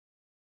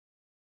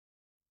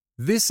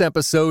This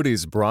episode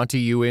is brought to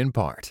you in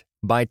part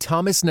by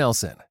Thomas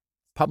Nelson,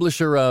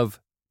 publisher of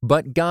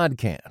But God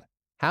Can: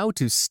 How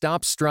to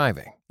Stop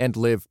Striving and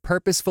Live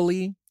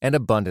Purposefully and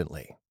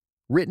Abundantly.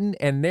 Written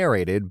and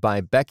narrated by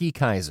Becky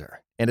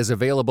Kaiser and is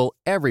available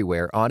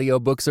everywhere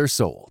audiobooks are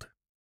sold.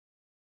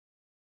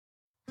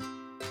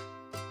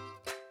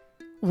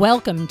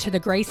 Welcome to the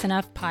Grace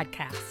Enough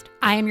podcast.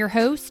 I am your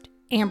host,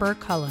 Amber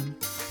Cullum.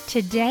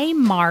 Today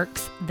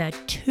marks the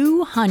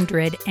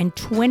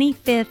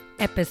 225th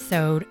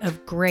episode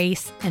of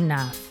Grace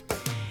Enough.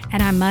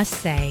 And I must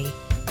say,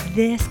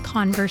 this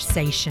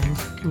conversation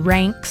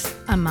ranks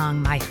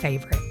among my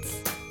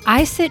favorites.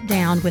 I sit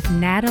down with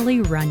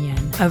Natalie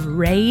Runion of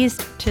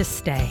Raised to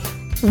Stay.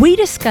 We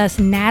discuss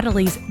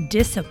Natalie's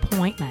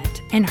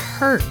disappointment and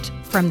hurt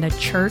from the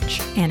church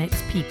and its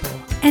people,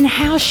 and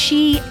how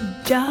she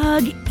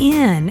dug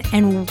in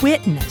and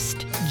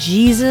witnessed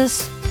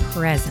Jesus'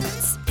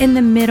 presence in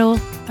the middle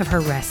of her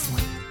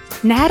wrestling.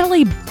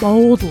 Natalie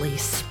boldly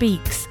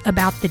speaks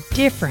about the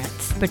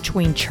difference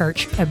between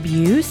church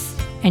abuse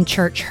and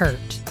church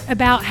hurt,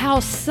 about how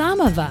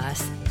some of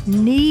us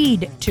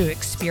need to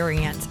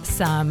experience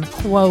some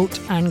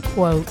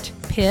quote-unquote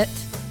pit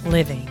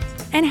living,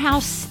 and how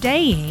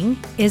staying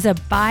is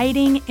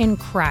abiding in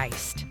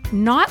Christ,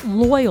 not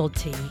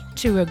loyalty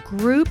to a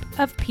group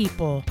of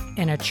people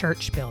in a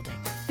church building.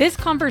 This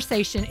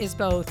conversation is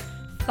both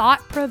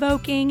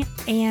thought-provoking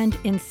and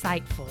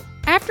insightful.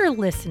 After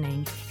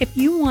listening, if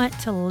you want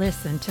to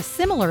listen to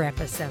similar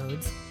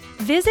episodes,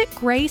 visit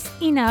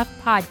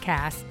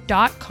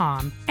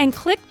graceenoughpodcast.com and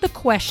click the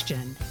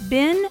question,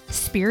 "Been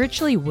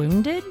spiritually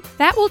wounded?"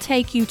 That will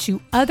take you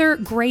to other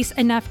Grace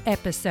Enough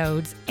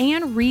episodes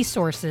and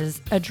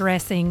resources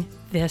addressing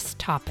this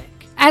topic.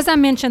 As I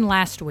mentioned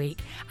last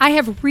week, I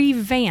have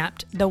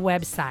revamped the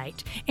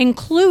website,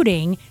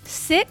 including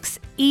 6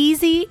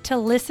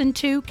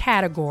 easy-to-listen-to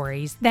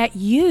categories that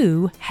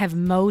you have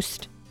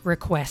most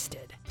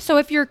requested. So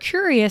if you're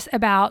curious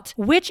about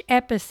which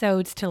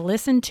episodes to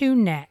listen to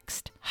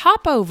next,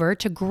 hop over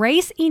to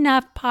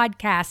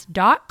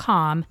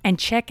graceenoughpodcast.com and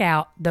check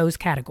out those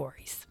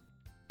categories.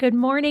 Good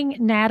morning,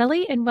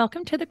 Natalie, and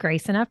welcome to the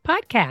Grace Enough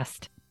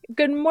podcast.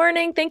 Good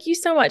morning. Thank you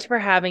so much for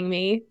having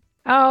me.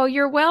 Oh,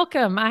 you're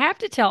welcome. I have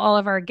to tell all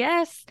of our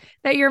guests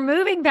that you're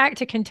moving back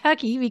to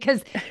Kentucky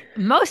because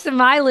most of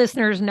my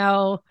listeners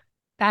know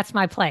that's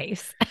my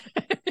place.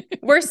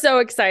 We're so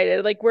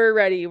excited. We're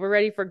ready. We're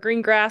ready for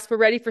green grass. We're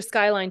ready for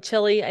Skyline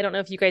chili. I don't know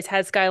if you guys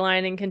had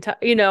Skyline in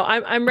Kentucky.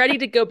 I'm ready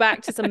to go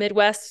back to some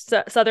Midwest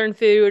Southern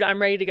food. I'm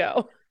ready to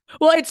go.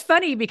 Well, it's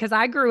funny because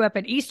I grew up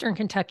in Eastern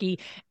Kentucky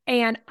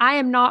and I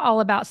am not all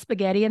about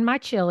spaghetti and my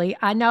chili.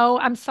 I know,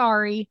 I'm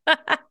sorry.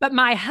 But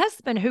my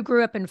husband, who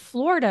grew up in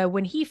Florida,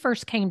 when he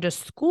first came to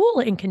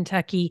school in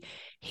Kentucky,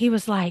 he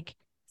was like,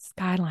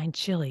 Skyline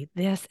chili,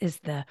 this is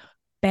the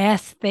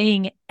best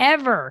thing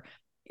ever.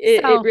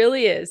 It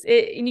really is.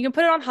 And you can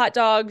put it on hot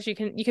dogs. You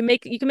can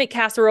make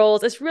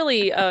casseroles. It's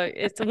really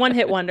it's a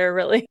one-hit wonder,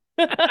 really.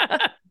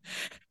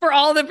 For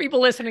all the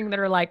people listening that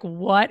are like,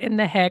 what in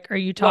the heck are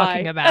you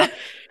talking about?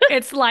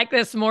 It's like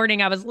this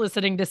morning I was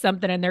listening to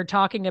something and they're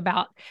talking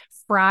about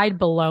fried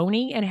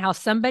bologna and how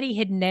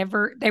somebody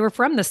they were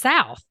from the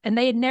South and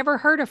they had never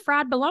heard of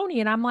fried bologna.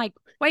 And I'm like,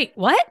 wait,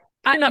 what?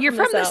 You're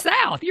from the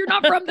South. You're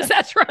not from the South.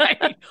 That's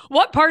right.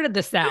 What part of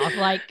the South?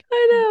 I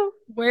know.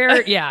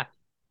 Where? Yeah.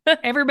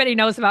 Everybody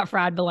knows about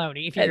fried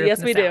bologna. If you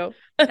Yes, we do.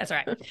 That's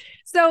right.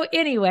 So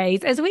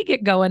anyways, as we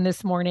get going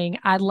this morning,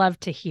 I'd love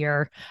to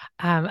hear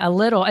a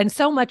little, and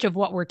so much of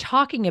what we're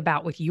talking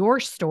about with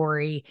your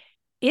story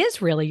is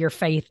really your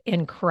faith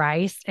in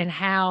Christ and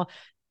how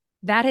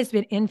that has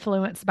been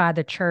influenced by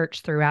the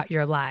church throughout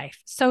your life.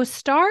 So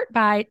start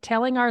by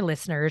telling our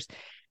listeners,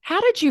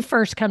 how did you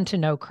first come to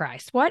know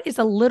Christ? What is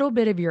a little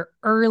bit of your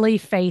early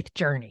faith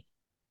journey?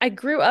 I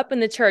grew up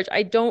in the church.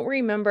 I don't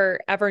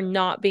remember ever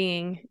not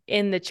being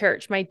in the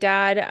church. My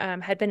dad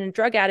had been a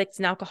drug addict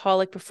and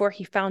alcoholic before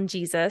he found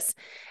Jesus.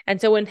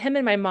 And so when him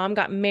and my mom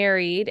got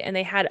married and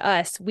they had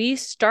us, we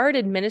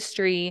started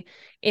ministry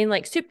in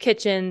soup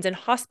kitchens and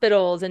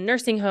hospitals and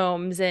nursing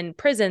homes and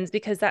prisons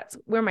because that's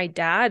where my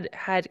dad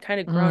had kind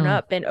of grown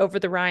up in Over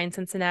the Rhine,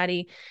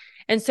 Cincinnati.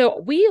 And so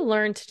we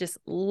learned to just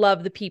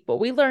love the people.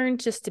 We learned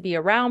just to be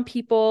around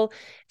people,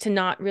 to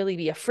not really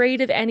be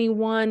afraid of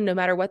anyone, no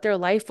matter what their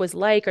life was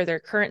like or their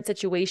current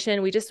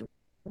situation. We just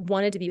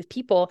wanted to be with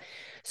people.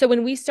 So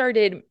when we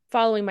started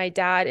following my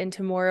dad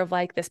into more of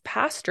this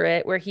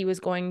pastorate where he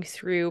was going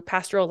through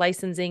pastoral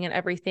licensing and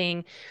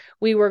everything,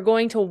 we were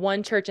going to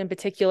one church in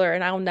particular.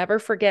 And I'll never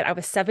forget, I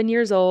was 7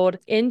 years old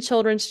in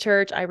children's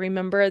church. I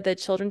remember the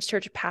children's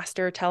church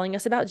pastor telling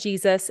us about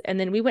Jesus. And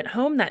then we went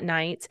home that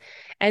night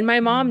and my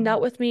mom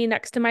knelt with me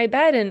next to my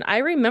bed. And I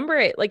remember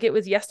it like it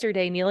was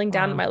yesterday, kneeling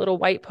down in my little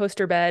white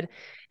poster bed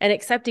and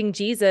accepting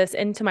Jesus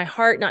into my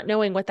heart, not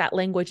knowing what that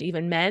language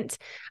even meant.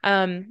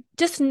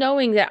 Just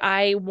knowing that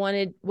I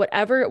wanted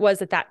whatever it was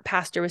that that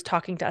pastor was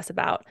talking to us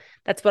about.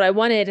 That's what I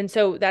wanted. And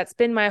so that's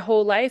been my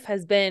whole life,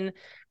 has been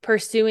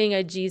pursuing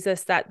a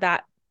Jesus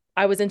that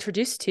I was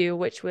introduced to,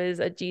 which was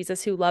a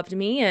Jesus who loved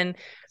me and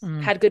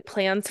Mm. had good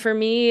plans for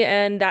me.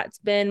 And that's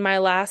been my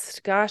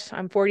last, gosh,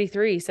 I'm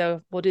 43,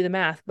 so we'll do the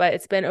math, but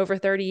it's been over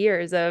 30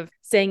 years of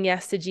saying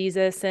yes to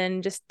Jesus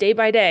and just day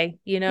by day,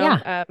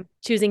 Yeah.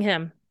 choosing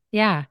him.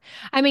 Yeah.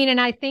 I mean,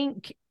 and I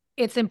think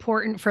it's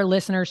important for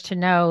listeners to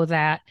know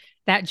that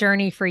that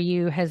journey for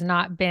you has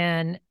not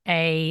been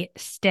a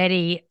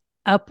steady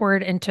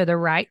upward and to the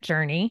right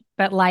journey,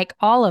 but like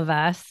all of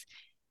us,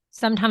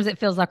 sometimes it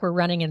feels like we're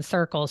running in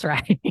circles,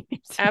 right?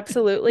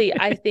 Absolutely.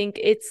 I think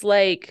it's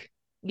like,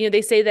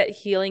 they say that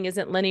healing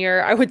isn't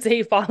linear. I would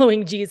say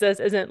following Jesus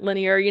isn't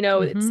linear.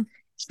 It's Hmm.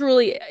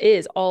 truly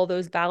is all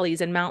those valleys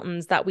and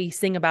mountains that we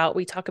sing about,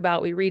 we talk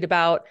about, we read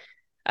about,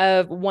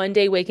 of one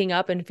day waking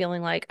up and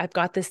feeling like I've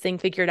got this thing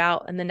figured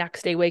out, and the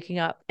next day waking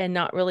up and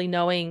not really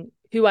knowing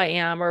who I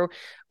am or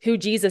who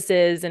Jesus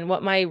is and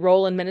what my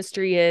role in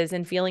ministry is,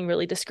 and feeling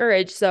really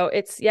discouraged. So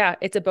it's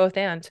a both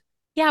and.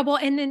 Yeah. Well,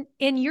 and then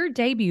in your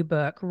debut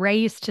book,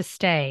 Raised to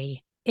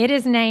Stay, it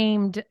is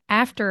named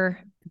after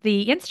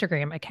the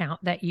Instagram account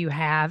that you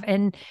have.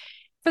 And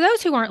for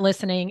those who aren't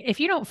listening, if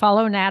you don't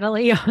follow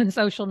Natalie on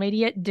social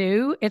media,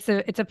 do. It's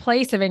a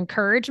place of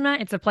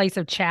encouragement. It's a place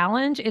of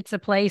challenge. It's a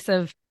place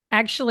of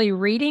actually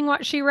reading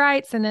what she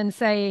writes and then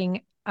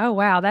saying, "Oh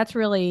wow, that's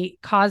really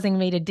causing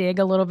me to dig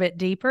a little bit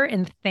deeper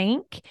and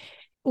think."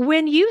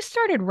 When you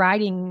started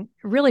writing,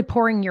 really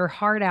pouring your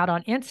heart out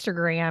on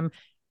Instagram,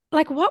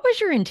 like what was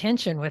your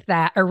intention with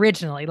that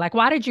originally? Like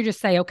why did you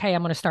just say, "Okay,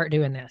 I'm going to start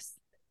doing this?"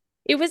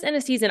 It was in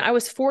a season, I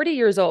was 40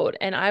 years old,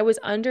 and I was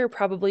under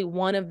probably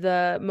one of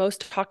the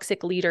most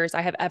toxic leaders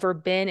I have ever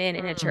been in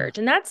a Mm. church.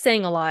 And that's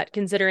saying a lot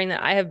considering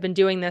that I have been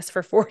doing this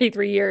for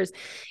 43 years.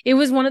 It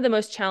was one of the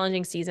most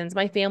challenging seasons.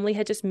 My family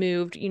had just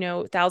moved,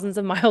 thousands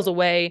of miles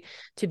away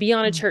to be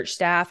on a Mm. church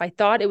staff. I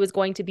thought it was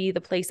going to be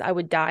the place I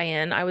would die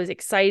in. I was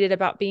excited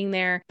about being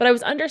there, but I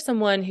was under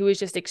someone who was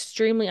just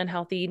extremely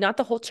unhealthy, not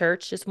the whole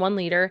church, just one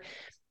leader.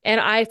 And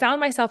I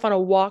found myself on a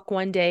walk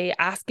one day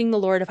asking the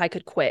Lord if I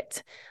could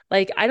quit.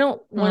 Like, I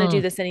don't want to do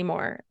Mm. this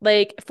anymore.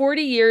 Like,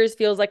 40 years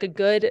feels like a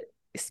good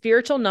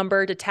spiritual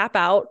number to tap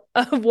out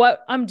of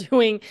what I'm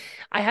doing.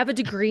 I have a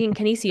degree in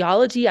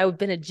kinesiology. I've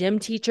been a gym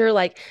teacher.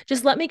 Like,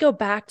 just let me go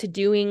back to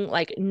doing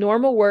like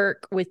normal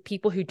work with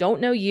people who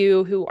don't know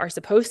you, who are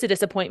supposed to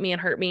disappoint me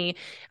and hurt me.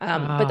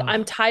 But Oh.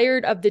 I'm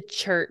tired of the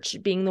church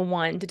being the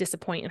one to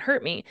disappoint and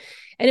hurt me.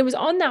 And it was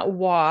on that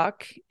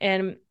walk.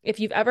 And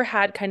if you've ever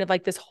had kind of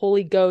like this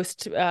Holy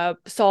Ghost,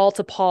 Saul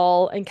to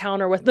Paul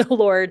encounter with the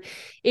Lord,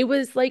 it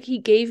was like he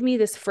gave me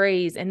this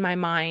phrase in my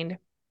mind,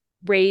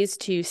 raised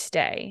to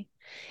stay.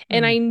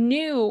 And Mm. I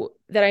knew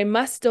that I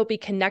must still be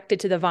connected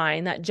to the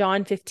vine, that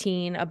John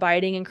 15,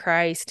 abiding in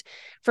Christ,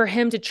 for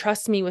him to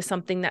trust me with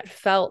something that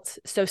felt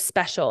so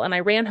special. And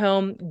I ran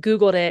home,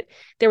 Googled it.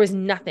 There was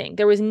nothing.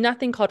 There was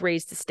nothing called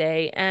raised to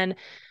stay. And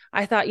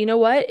I thought, you know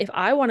what? If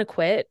I want to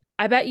quit,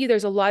 I bet you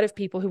there's a lot of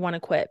people who want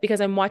to quit,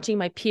 because I'm watching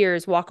my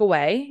peers walk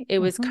away. It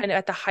was Mhm. kind of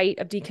at the height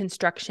of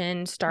deconstruction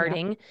Yeah.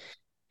 starting.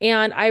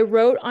 And I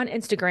wrote on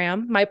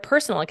Instagram, my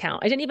personal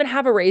account. I didn't even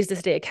have a raised to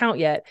stay account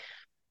yet,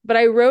 but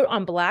I wrote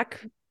on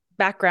black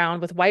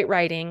background with white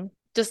writing,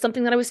 just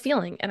something that I was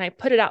feeling. And I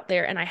put it out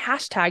there and I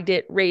hashtagged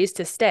it raised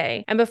to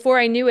stay. And before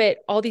I knew it,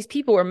 all these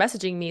people were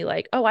messaging me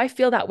like, oh, I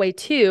feel that way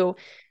too.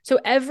 So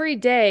every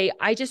day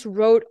I just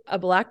wrote a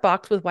black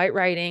box with white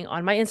writing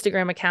on my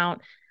Instagram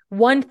account,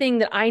 one thing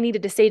that I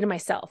needed to say to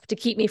myself to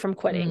keep me from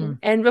quitting. Mm.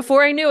 And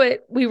before I knew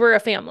it, we were a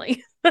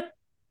family.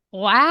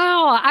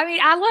 Wow. I mean,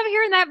 I love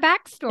hearing that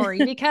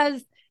backstory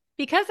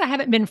because I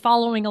haven't been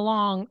following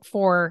along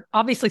for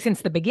obviously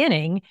since the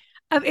beginning.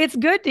 It's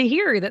good to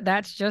hear that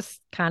that's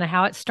just kind of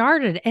how it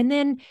started. And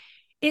then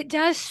it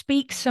does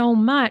speak so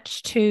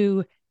much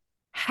to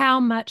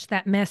how much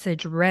that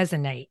message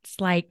resonates.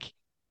 Like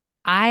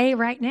I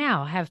right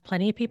now have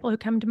plenty of people who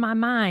come to my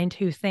mind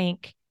who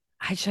think,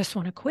 I just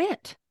want to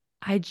quit.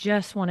 I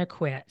just want to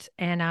quit.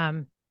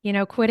 And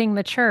quitting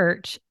the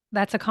church,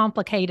 that's a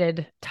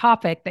complicated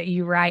topic that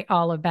you write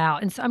all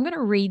about. And so I'm going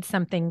to read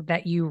something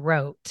that you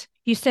wrote.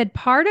 You said,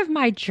 part of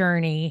my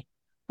journey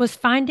was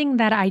finding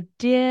that I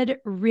did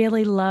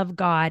really love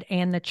God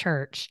and the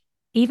church,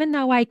 even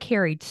though I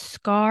carried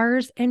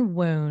scars and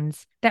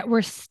wounds that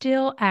were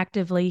still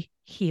actively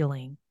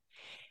healing.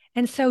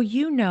 And so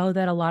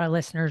that a lot of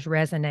listeners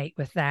resonate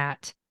with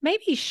that.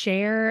 Maybe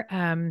share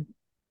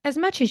as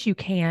much as you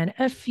can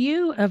a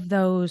few of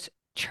those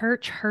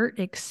church hurt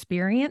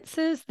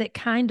experiences that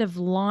kind of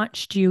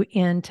launched you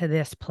into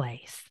this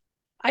place.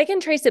 I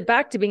can trace it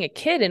back to being a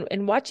kid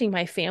and watching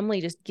my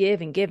family just give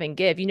and give and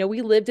give.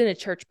 We lived in a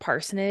church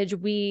parsonage.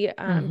 We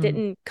Mm-hmm.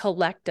 didn't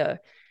collect a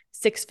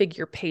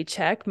six-figure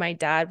paycheck. My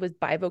dad was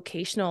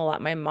bivocational a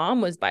lot. My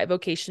mom was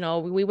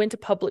bivocational. We went to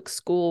public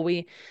school.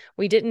 We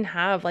didn't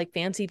have like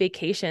fancy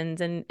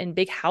vacations and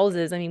big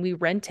houses. I mean, we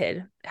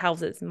rented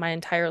houses my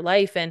entire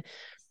life. And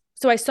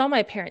so I saw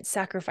my parents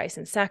sacrifice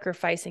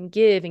and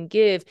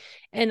give,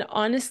 and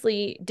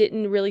honestly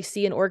didn't really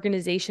see an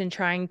organization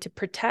trying to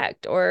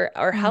protect or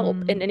help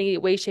Mm. in any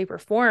way, shape, or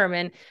form.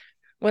 And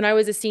when I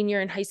was a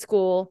senior in high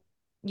school,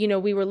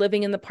 we were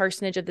living in the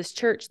parsonage of this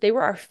church. They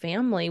were our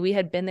family. We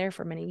had been there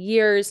for many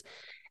years.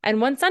 And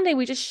one Sunday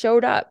we just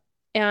showed up,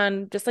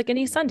 and just like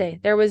any Sunday,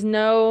 there was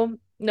no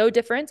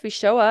difference. We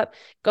show up,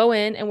 go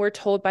in, and we're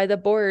told by the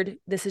board,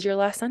 this is your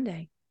last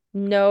Sunday.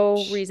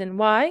 No reason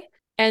why.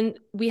 And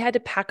we had to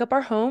pack up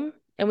our home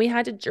and we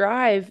had to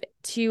drive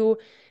to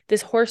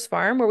this horse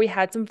farm where we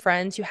had some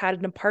friends who had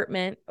an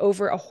apartment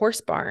over a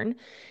horse barn.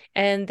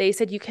 And they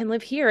said, you can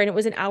live here. And it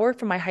was an hour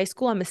from my high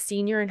school. I'm a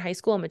senior in high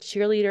school. I'm a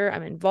cheerleader.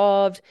 I'm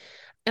involved.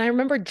 And I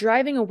remember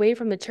driving away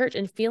from the church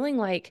and feeling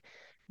like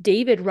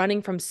David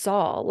running from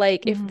Saul.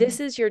 Like, if this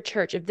is your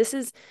church, if this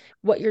is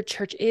what your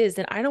church is,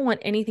 then I don't want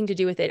anything to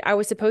do with it. I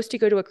was supposed to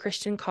go to a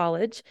Christian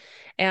college,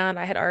 and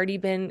I had already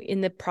been in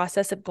the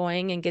process of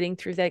going and getting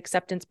through the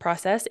acceptance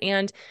process.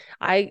 And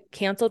I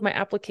canceled my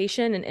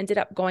application and ended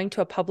up going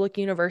to a public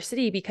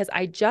university because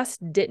I just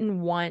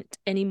didn't want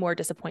any more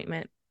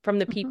disappointment from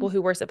the people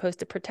who were supposed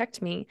to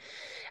protect me.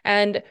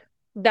 And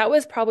that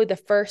was probably the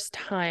first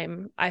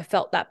time I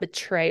felt that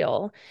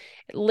betrayal.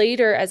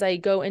 Later, as I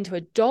go into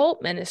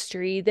adult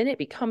ministry, then it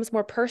becomes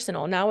more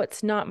personal. Now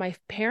it's not my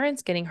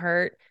parents getting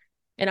hurt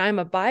and I'm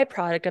a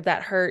byproduct of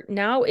that hurt.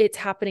 Now it's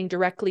happening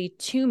directly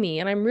to me.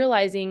 And I'm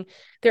realizing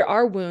there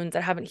are wounds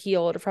that haven't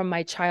healed from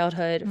my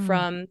childhood,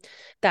 from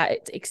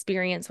that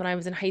experience when I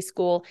was in high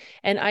school.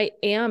 And I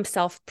am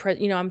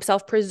I'm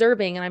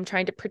self-preserving, and I'm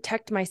trying to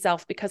protect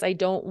myself because I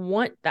don't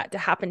want that to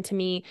happen to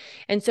me.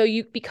 And so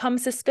you become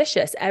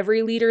suspicious.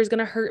 Every leader is going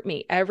to hurt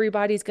me.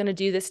 Everybody's going to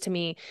do this to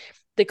me.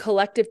 The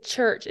collective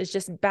church is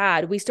just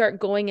bad. We start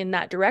going in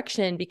that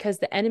direction because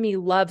the enemy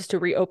loves to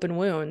reopen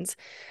wounds.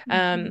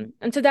 And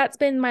so that's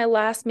been my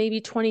last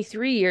maybe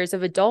 23 years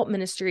of adult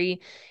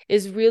ministry,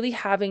 is really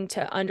having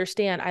to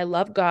understand I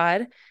love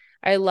God.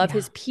 I love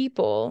his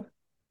people,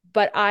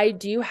 but I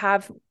do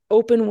have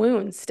open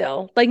wounds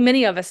still, like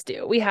many of us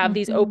do. We have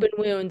these open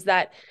wounds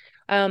that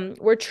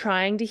we're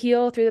trying to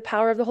heal through the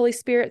power of the Holy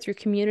Spirit, through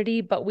community,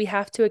 but we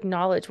have to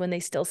acknowledge when they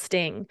still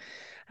sting.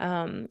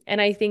 And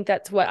I think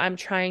that's what I'm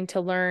trying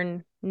to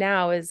learn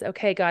now is,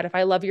 okay, God, if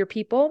I love your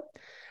people,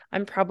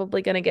 I'm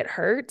probably going to get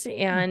hurt,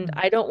 and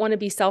I don't want to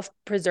be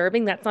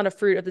self-preserving. That's not a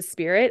fruit of the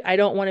Spirit. I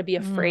don't want to be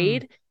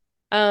afraid.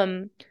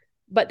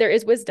 But there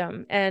is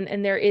wisdom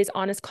and there is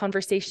honest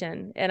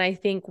conversation. And I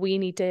think we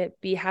need to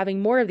be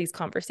having more of these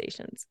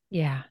conversations.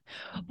 Yeah.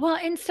 Well,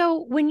 and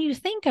so when you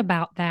think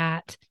about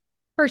that,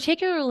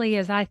 particularly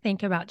as I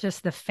think about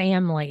just the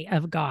family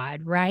of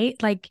God,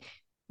 right? Like,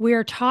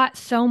 we're taught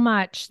so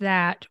much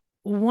that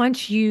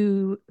once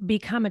you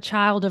become a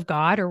child of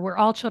God, or we're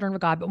all children of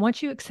God, but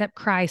once you accept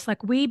Christ,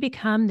 like, we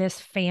become this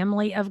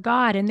family of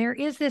God. And there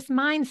is this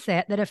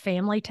mindset that a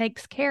family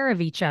takes care of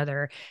each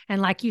other.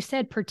 And like you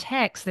said,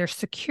 protects, there's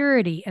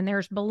security and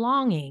there's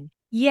belonging.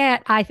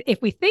 Yet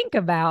if we think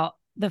about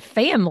the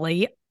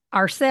family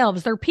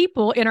ourselves, there are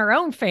people in our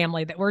own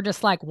family that we're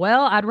just like,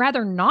 well, I'd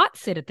rather not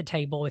sit at the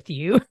table with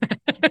you.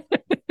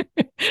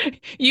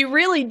 You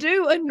really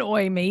do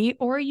annoy me,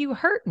 or you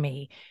hurt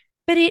me.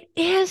 But it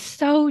is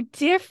so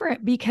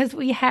different because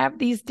we have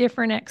these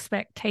different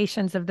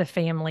expectations of the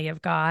family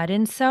of God.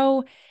 And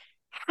so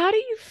how do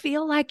you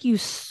feel like you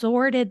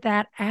sorted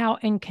that out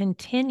and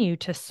continue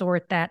to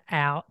sort that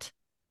out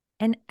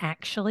and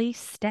actually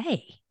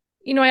stay?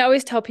 I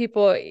always tell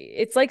people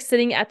it's like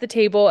sitting at the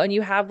table and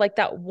you have like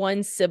that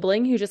one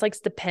sibling who just likes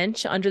to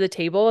pinch under the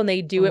table, and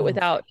they do it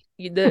without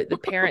the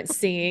parents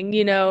seeing,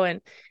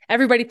 and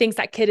everybody thinks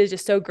that kid is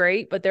just so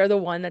great, but they're the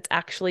one that's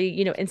actually,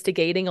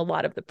 instigating a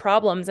lot of the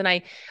problems. And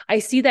I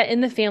see that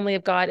in the family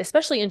of God,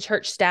 especially in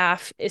church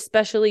staff,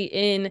 especially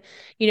in,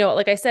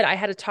 like I said, I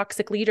had a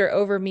toxic leader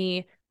over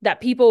me that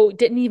people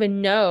didn't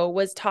even know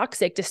was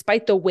toxic,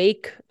 despite the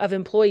wake of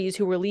employees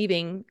who were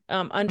leaving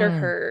under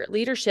her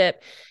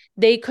leadership.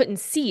 They couldn't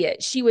see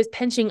it. She was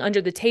pinching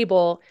under the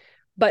table,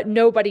 but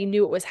nobody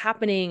knew it was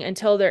happening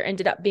until there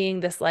ended up being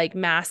this like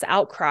mass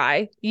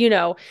outcry,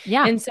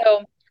 Yeah. And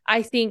so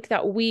I think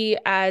that we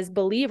as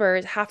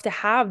believers have to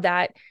have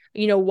that,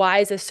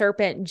 wise as a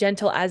serpent,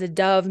 gentle as a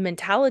dove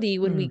mentality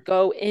when we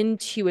go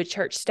into a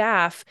church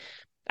staff.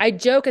 I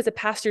joke as a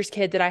pastor's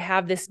kid that I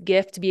have this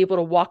gift to be able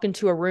to walk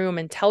into a room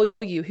and tell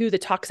you who the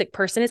toxic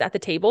person is at the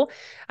table.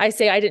 I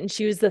say I didn't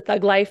choose the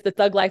thug life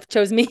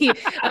chose me.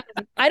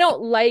 I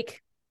don't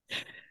like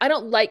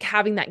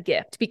having that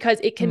gift because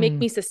it can make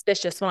me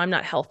suspicious when I'm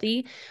not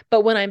healthy.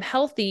 But when I'm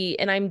healthy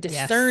and I'm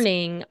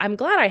discerning, I'm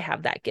glad I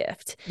have that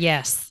gift.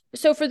 Yes.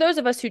 So for those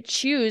of us who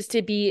choose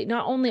to be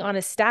not only on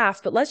a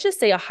staff, but let's just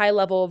say a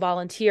high-level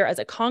volunteer as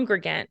a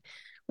congregant,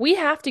 we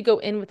have to go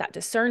in with that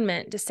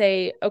discernment to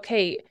say,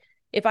 okay,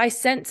 if I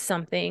sense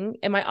something,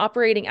 am I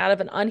operating out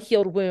of an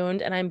unhealed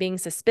wound and I'm being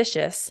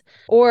suspicious?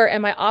 Or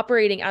am I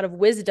operating out of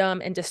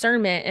wisdom and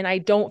discernment and I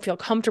don't feel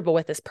comfortable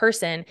with this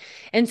person?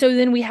 And so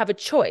then we have a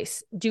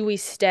choice. Do we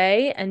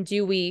stay and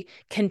do we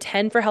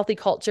contend for healthy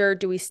culture?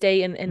 Do we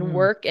stay and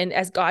work and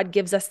as God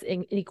gives us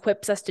and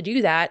equips us to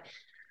do that?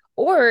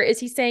 Or is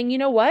he saying, you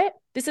know what?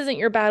 This isn't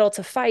your battle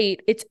to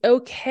fight. It's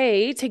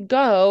okay to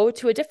go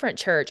to a different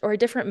church or a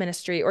different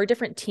ministry or a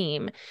different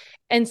team.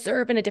 and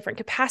serve in a different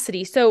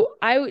capacity. So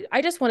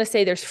I just want to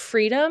say there's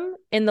freedom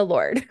in the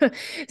Lord.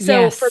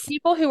 So for Yes.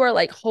 people who are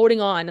like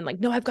holding on and like,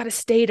 no, I've got to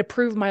stay to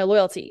prove my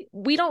loyalty.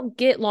 We don't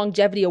get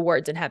longevity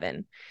awards in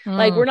heaven.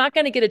 Like we're Mm. not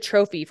going to get a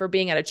trophy for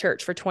being at a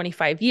church for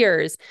 25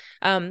 years,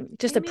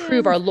 just to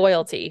prove Amen. our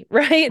loyalty,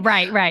 right?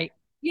 Right, right.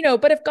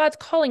 But if God's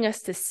calling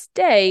us to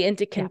stay and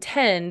to Yeah.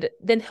 contend,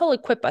 then he'll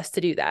equip us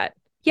to do that.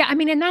 Yeah, I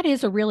mean, and that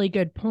is a really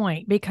good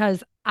point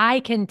because I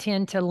can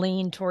tend to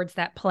lean towards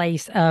that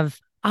place of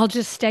I'll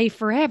just stay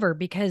forever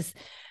because,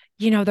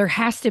 there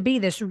has to be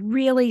this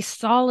really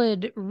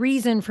solid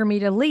reason for me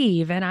to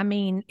leave. And I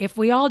mean, if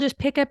we all just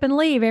pick up and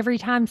leave every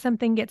time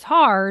something gets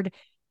hard,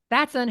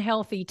 that's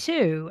unhealthy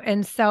too.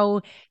 And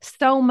so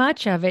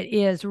much of it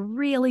is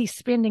really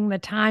spending the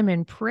time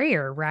in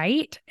prayer,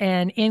 right?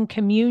 And in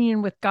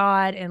communion with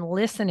God and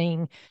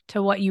listening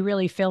to what you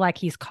really feel like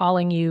he's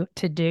calling you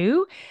to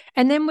do.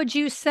 And then would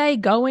you say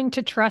going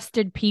to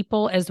trusted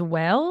people as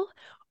well?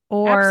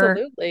 Or I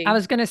Absolutely.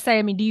 was going to say,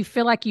 I mean, do you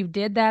feel like you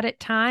did that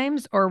at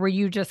times, or were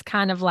you just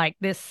kind of like,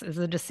 this is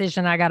a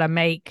decision I got to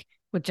make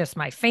with just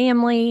my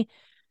family?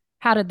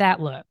 How did that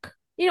look?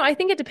 I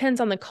think it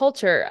depends on the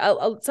culture.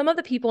 Some of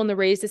the people in the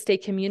Raised to Stay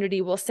community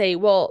will say,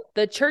 well,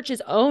 the church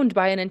is owned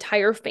by an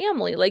entire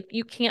family. Like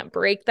you can't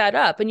break that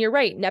up. And you're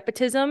right,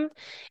 nepotism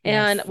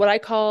and Yes. what I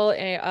call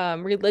a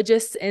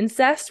religious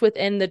incest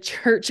within the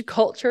church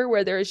culture,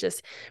 where there's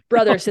just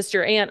brother,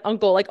 sister, aunt,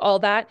 uncle, like all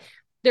that.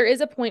 There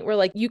is a point where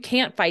like you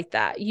can't fight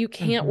that. You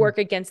can't Hmm. work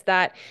against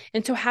that.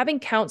 And so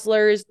having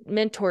counselors,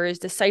 mentors,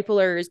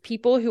 disciplers,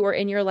 people who are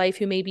in your life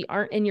who maybe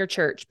aren't in your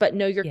church, but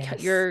know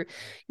Yes.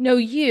 know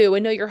you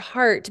and know your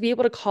heart, to be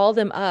able to call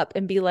them up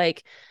and be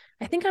like,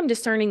 I think I'm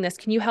discerning this.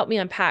 Can you help me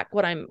unpack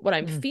what I'm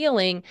Mm.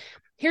 feeling?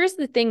 Here's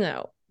the thing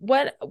though.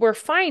 What we're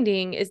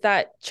finding is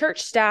that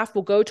church staff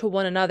will go to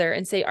one another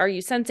and say, are you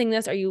sensing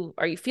this? Are you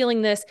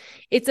feeling this?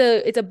 It's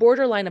a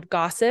borderline of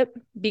gossip,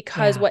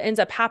 because Yeah. what ends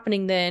up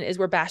happening then is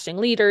we're bashing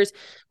leaders,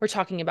 we're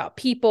talking about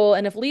people.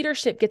 And if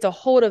leadership gets a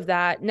hold of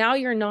that, now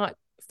you're not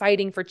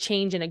fighting for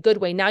change in a good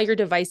way. Now you're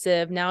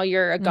divisive. Now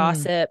you're a Mm.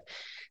 gossip.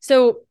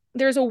 So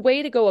there's a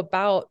way to go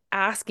about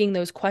asking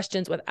those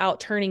questions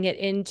without turning it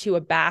into a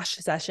bash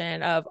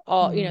session of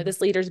all, Mm. this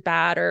leader's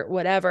bad or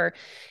whatever.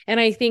 And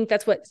I think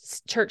that's what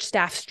church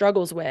staff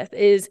struggles with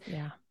is,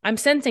 Yeah. I'm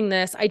sensing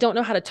this. I don't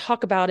know how to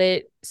talk about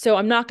it, so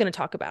I'm not going to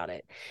talk about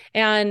it.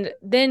 And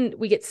then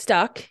we get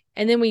stuck,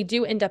 and then we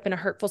do end up in a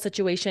hurtful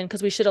situation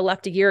because we should have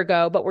left a year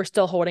ago, but we're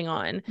still holding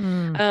on.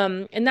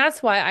 Mm. And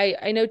that's why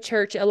I know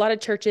a lot of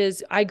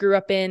churches I grew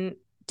up in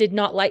did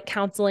not like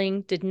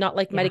counseling, did not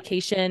like Yeah.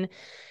 medication.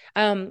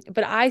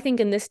 But I think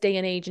in this day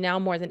and age now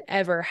more than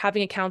ever,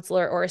 having a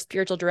counselor or a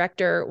spiritual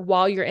director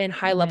while you're in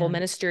high level Amen.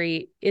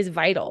 ministry is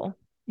vital.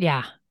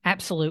 Yeah,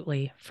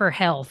 absolutely. For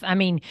health. I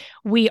mean,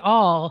 we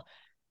all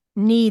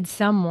need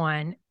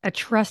someone, a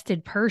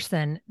trusted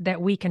person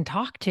that we can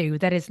talk to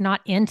that is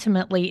not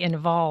intimately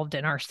involved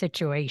in our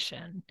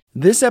situation.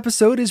 This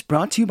episode is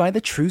brought to you by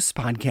the Truce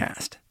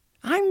Podcast.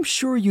 I'm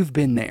sure you've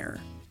been there.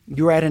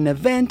 You're at an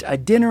event, a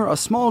dinner, a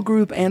small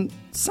group, and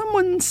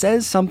someone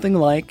says something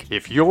like,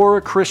 If you're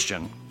a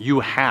Christian, you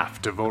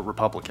have to vote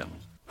Republican.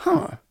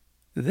 huh,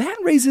 that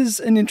raises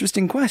an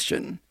interesting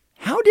question.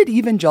 How did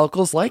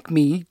evangelicals like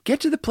me get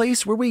to the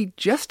place where we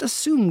just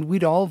assumed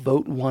we'd all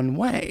vote one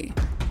way?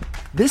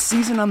 This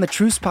season on the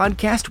Truce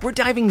Podcast, we're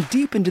diving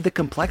deep into the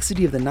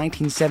complexity of the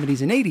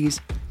 1970s and 80s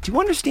to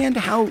understand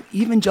how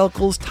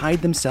evangelicals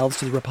tied themselves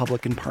to the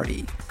Republican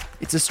Party.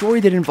 It's a story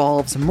that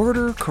involves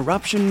murder,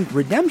 corruption,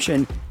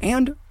 redemption,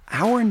 and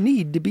our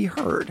need to be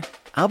heard.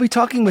 I'll be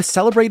talking with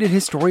celebrated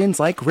historians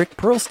like Rick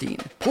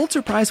Perlstein,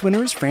 Pulitzer Prize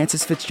winners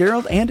Francis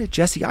Fitzgerald and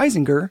Jesse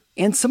Eisinger,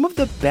 and some of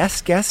the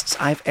best guests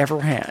I've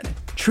ever had.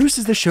 Truce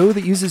is the show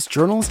that uses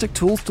journalistic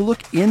tools to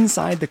look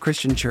inside the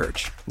Christian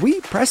church.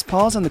 We press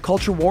pause on the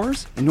culture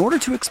wars in order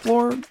to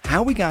explore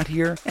how we got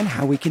here and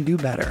how we can do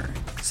better.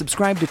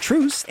 Subscribe to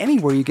Truce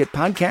anywhere you get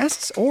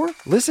podcasts or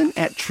listen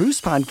at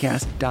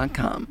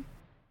trucepodcast.com.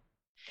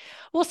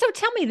 Well, so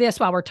tell me this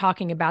while we're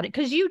talking about it,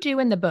 because you do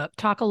in the book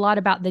talk a lot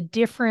about the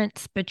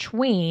difference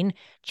between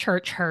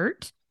church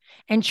hurt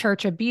and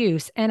church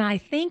abuse. And I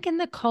think in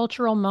the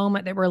cultural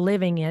moment that we're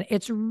living in,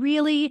 it's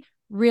really,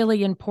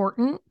 really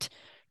important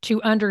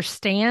to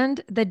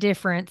understand the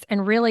difference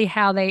and really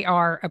how they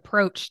are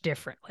approached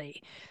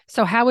differently.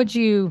 So how would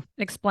you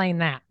explain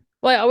that?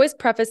 Well, I always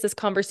preface this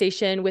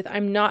conversation with,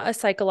 I'm not a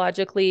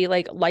psychologically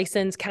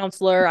licensed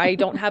counselor. I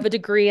don't have a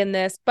degree in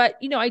this, but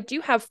I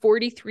do have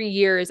 43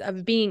 years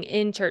of being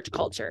in church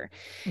culture.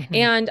 Mm-hmm.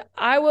 And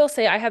I will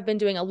say I have been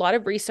doing a lot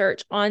of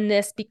research on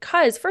this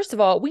because, first of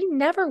all, we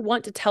never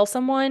want to tell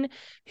someone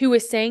who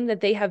is saying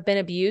that they have been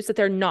abused that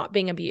they're not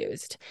being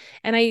abused.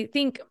 And I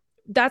think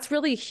that's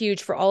really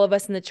huge for all of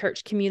us in the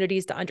church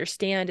communities to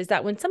understand, is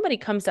that when somebody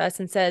comes to us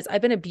and says,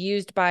 I've been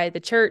abused by the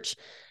church,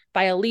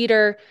 by a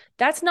leader,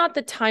 that's not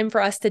the time for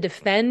us to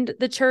defend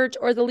the church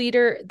or the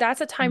leader.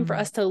 That's a time for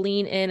us to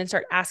lean in and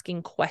start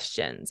asking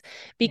questions,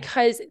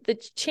 because the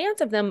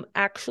chance of them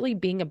actually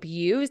being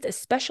abused,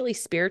 especially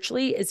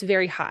spiritually, is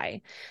very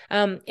high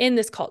in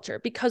this culture,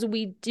 because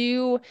we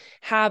do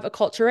have a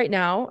culture right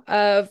now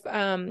of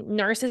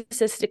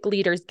narcissistic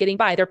leaders getting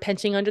by. They're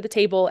pinching under the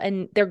table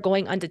and they're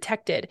going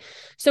undetected.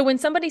 So when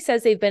somebody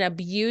says they've been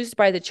abused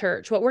by the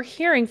church, what we're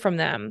hearing from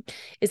them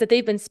is that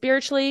they've been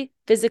spiritually,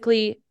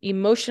 physically,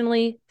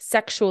 emotionally,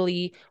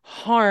 sexually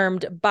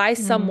harmed by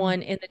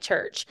someone in the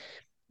church.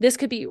 This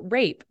could be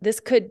rape. This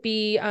could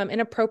be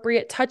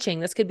inappropriate touching.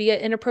 This could be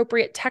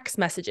inappropriate text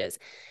messages.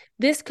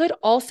 This could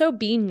also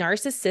be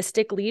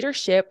narcissistic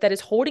leadership that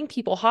is holding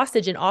people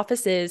hostage in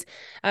offices,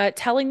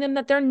 telling them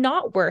that they're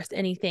not worth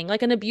anything,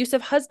 like an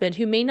abusive husband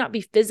who may not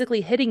be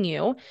physically hitting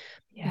you,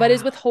 but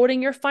is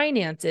withholding your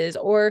finances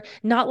or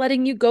not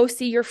letting you go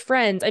see your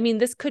friends. I mean,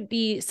 this could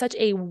be such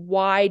a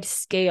wide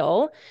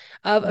scale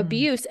of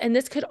abuse. And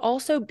this could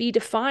also be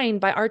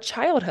defined by our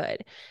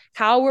childhood.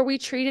 How were we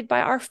treated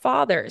by our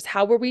fathers?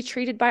 How were we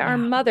treated by our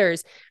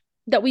mothers?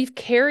 That we've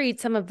carried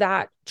some of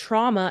that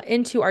trauma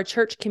into our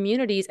church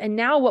communities. And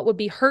now what would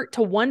be hurt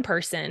to one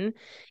person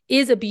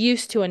is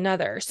abuse to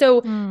another.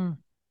 So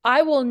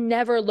I will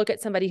never look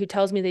at somebody who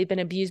tells me they've been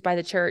abused by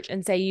the church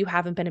and say, you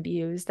haven't been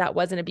abused. That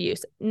wasn't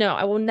abuse. No,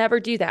 I will never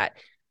do that.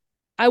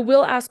 I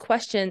will ask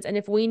questions. And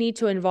if we need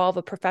to involve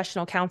a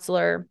professional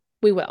counselor,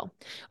 we will.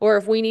 Or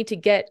if we need to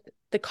get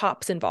the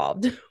cops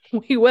involved,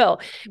 we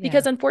will.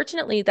 Because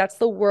unfortunately, that's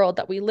the world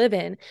that we live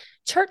in.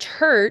 Church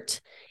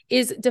hurt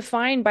is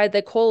defined by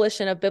the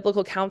Coalition of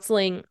Biblical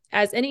Counseling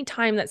as any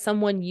time that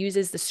someone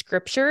uses the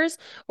scriptures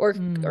or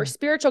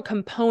spiritual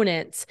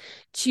components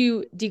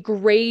to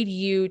degrade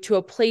you to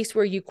a place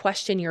where you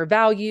question your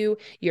value,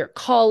 your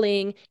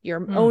calling,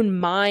 your own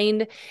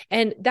mind.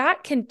 And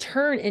that can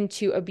turn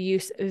into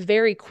abuse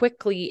very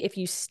quickly if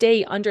you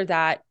stay under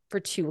that for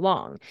too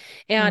long.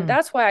 And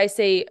that's why I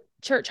say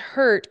church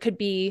hurt could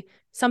be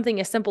something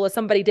as simple as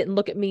somebody didn't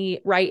look at me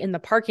right in the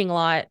parking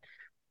lot,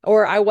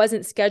 or I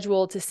wasn't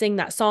scheduled to sing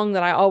that song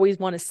that I always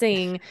want to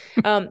sing.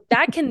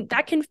 That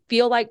can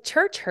feel like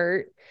church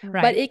hurt,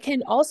 but it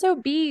can also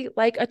be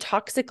like a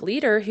toxic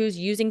leader who's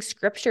using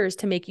scriptures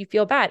to make you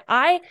feel bad.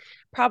 I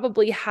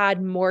probably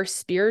had more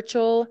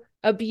spiritual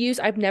abuse.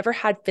 I've never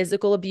had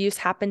physical abuse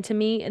happen to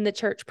me in the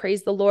church,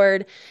 praise the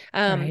Lord,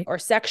 or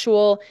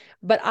sexual,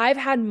 but I've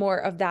had more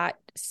of that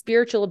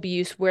spiritual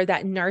abuse where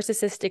that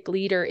narcissistic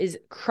leader is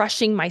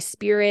crushing my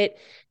spirit,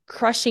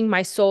 crushing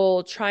my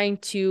soul, trying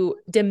to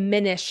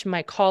diminish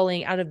my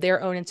calling out of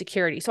their own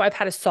insecurity. So I've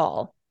had a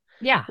Saul.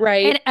 Yeah.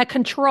 Right. And a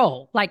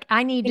control. Like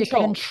I need to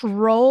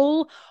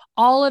control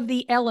all of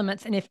the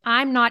elements. And if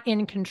I'm not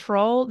in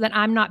control, then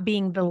I'm not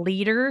being the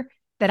leader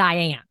that I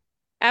am.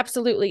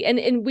 Absolutely.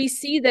 And we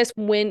see this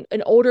when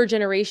an older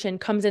generation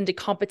comes into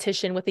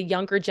competition with a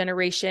younger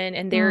generation,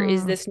 and there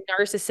is this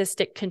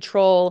narcissistic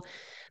control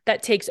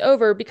that takes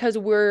over because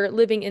we're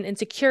living in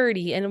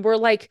insecurity and we're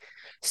like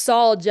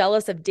Saul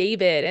jealous of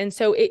David. And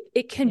so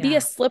it can be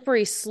a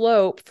slippery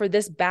slope for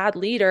this bad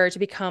leader to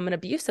become an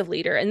abusive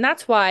leader. And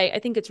that's why I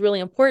think it's really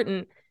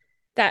important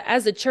that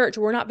as a church,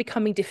 we're not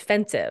becoming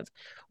defensive.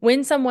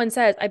 When someone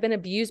says, I've been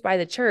abused by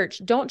the church,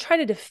 don't try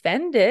to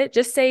defend it.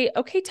 Just say,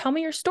 okay, tell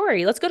me your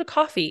story. Let's go to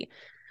coffee.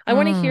 I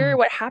want to hear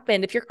what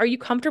happened. Are you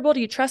comfortable?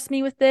 Do you trust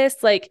me with this?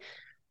 Like,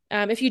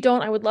 if you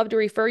don't, I would love to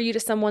refer you to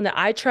someone that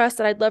I trust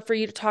that I'd love for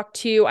you to talk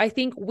to. I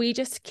think we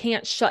just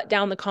can't shut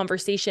down the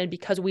conversation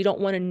because we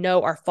don't want to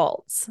know our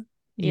faults.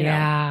 You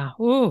know?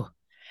 Ooh.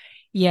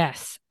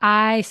 Yes.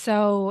 I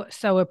so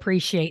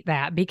appreciate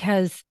that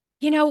because,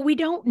 we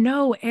don't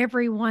know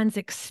everyone's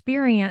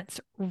experience,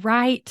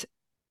 right?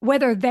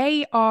 Whether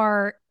they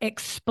are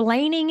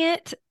explaining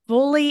it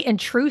fully and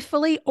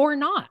truthfully or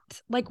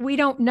not. Like we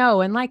don't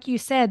know. And like you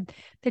said,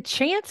 the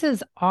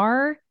chances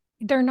are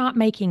they're not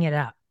making it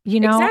up.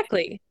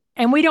 Exactly.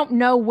 And we don't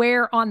know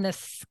where on the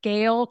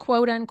scale,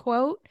 quote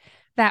unquote,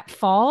 that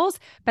falls,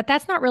 but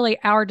that's not really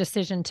our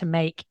decision to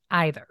make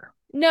either.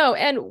 No.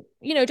 And,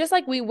 just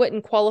like we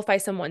wouldn't qualify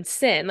someone's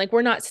sin, like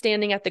we're not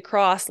standing at the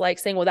cross, like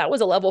saying, well, that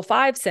was a level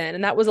 5 sin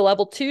and that was a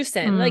level 2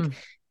 sin. Like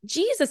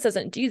Jesus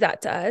doesn't do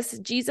that to us.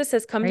 Jesus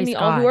says, come to me,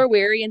 all who are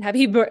weary and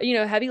heavy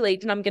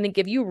laden, I'm going to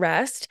give you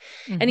rest.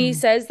 And he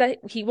says that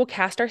he will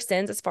cast our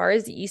sins as far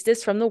as the east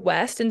is from the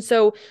west. And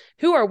so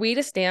who are we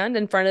to stand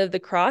in front of the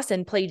cross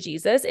and play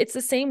Jesus? It's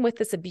the same with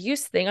this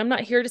abuse thing. I'm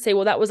not here to say,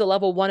 well, that was a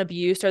level 1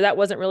 abuse, or that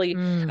wasn't really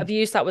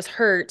abuse, that was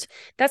hurt.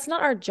 That's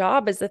not our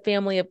job as the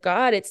family of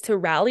God. It's to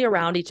rally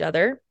around each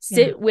other,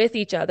 sit with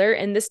each other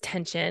in this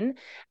tension,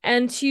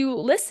 and to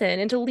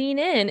listen and to lean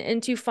in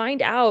and to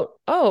find out,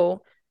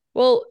 oh,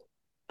 well,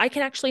 I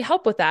can actually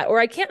help with that, or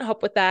I can't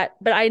help with that,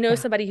 but I know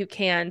somebody who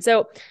can.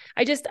 So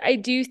I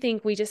do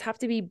think we just have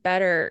to be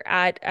better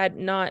at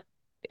not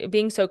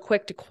being so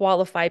quick to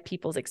qualify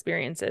people's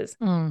experiences.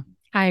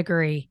 I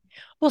agree.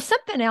 Well,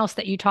 something else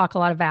that you talk a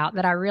lot about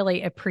that I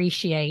really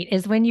appreciate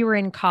is when you were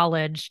in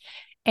college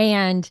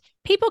And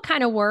people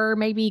kind of were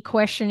maybe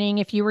questioning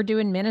if you were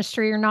doing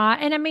ministry or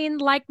not. And I mean,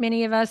 like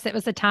many of us, it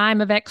was a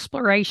time of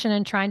exploration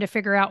and trying to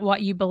figure out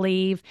what you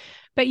believe.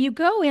 But you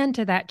go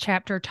into that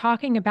chapter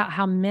talking about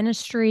how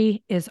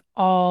ministry is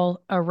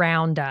all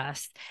around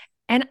us.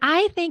 And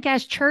I think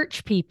as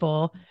church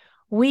people,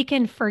 we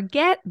can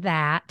forget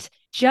that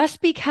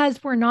just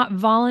because we're not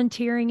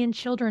volunteering in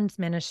children's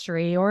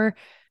ministry or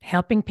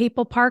helping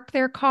people park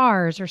their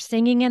cars or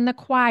singing in the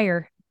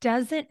choir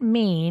doesn't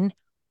mean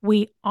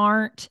we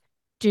aren't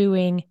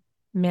doing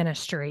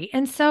ministry.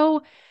 And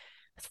so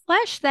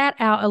flesh that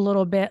out a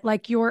little bit,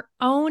 like your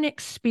own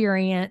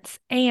experience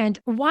and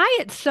why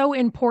it's so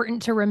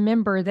important to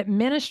remember that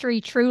ministry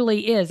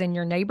truly is in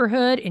your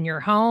neighborhood, in your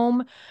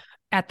home,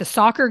 at the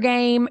soccer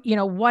game,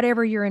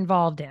 whatever you're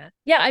involved in.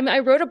 Yeah, I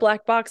wrote a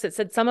black box that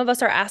said some of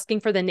us are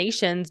asking for the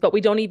nations, but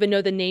we don't even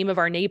know the name of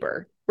our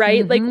neighbor,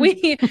 right? Like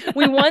we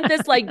want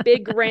this like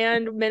big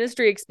grand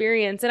ministry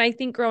experience. And I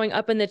think growing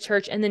up in the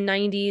church in the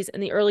 90s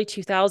and the early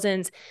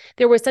 2000s,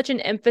 there was such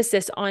an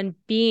emphasis on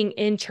being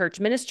in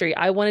church ministry.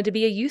 I wanted to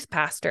be a youth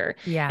pastor.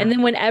 Yeah. And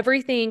then when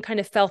everything kind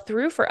of fell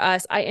through for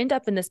us, I end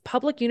up in this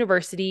public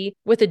university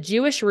with a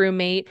Jewish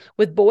roommate,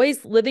 with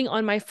boys living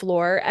on my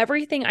floor.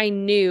 Everything I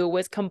knew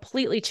was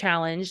completely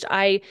challenged.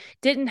 I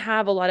didn't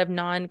have a lot of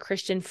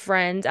non-Christian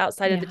friends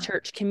outside of the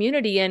church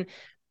community. And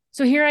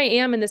so here I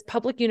am in this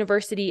public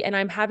university and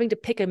I'm having to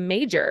pick a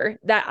major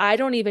that I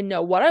don't even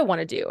know what I want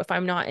to do if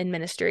I'm not in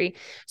ministry.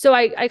 So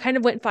I kind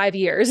of went 5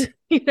 years,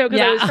 because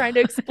I was trying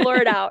to explore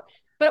it out.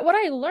 But what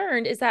I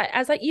learned is that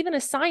as even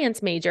a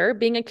science major,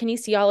 being a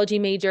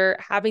kinesiology major,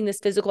 having this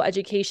physical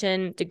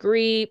education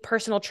degree,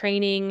 personal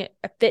training,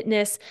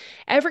 fitness,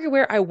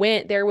 everywhere I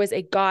went, there was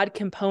a God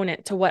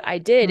component to what I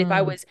did. If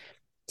I was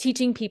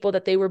teaching people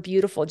that they were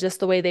beautiful just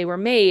the way they were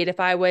made,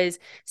 if I was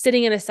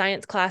sitting in a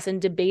science class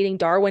and debating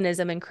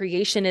Darwinism and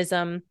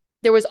creationism,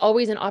 there was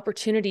always an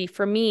opportunity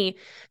for me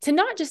to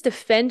not just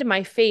defend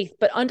my faith,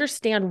 but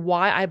understand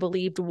why I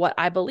believed what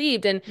I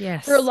believed. And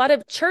for a lot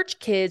of church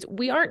kids,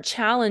 we aren't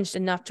challenged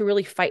enough to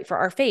really fight for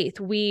our faith.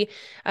 We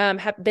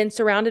have been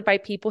surrounded by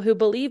people who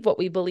believe what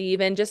we believe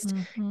and just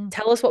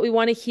tell us what we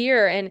want to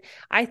hear. And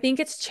I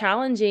think it's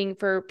challenging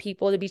for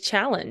people to be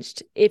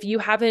challenged. If you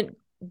haven't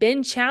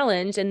been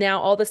challenged and now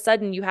all of a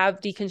sudden you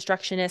have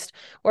deconstructionists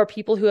or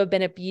people who have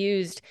been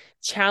abused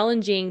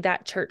challenging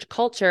that church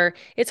culture,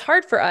 it's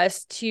hard for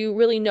us to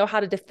really know how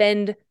to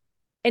defend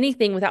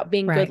anything without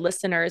being good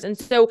listeners. And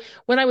so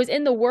when I was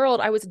in the world,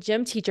 I was a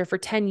gym teacher for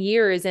 10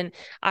 years and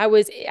I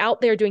was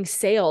out there doing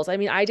sales. I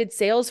mean, I did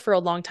sales for a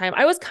long time.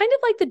 I was kind of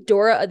like the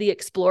Dora the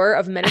Explorer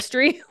of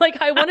ministry. Like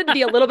I wanted to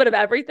be a little bit of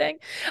everything.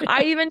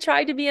 I even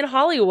tried to be in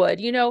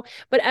Hollywood,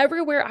 but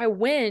everywhere I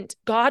went,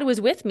 God was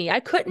with me.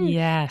 I could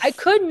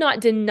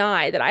not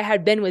deny that I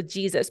had been with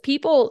Jesus.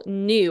 People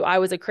knew I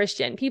was a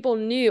Christian. People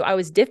knew I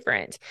was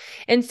different.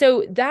 And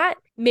so that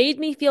made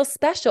me feel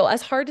special,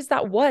 as hard as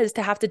that was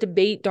to have to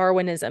debate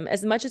Darwinism,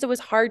 as much as it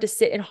was hard to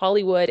sit in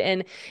Hollywood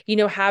and,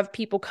 have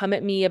people come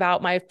at me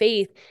about my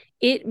faith.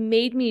 It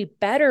made me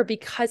better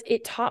because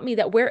it taught me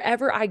that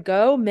wherever I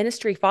go,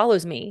 ministry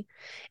follows me.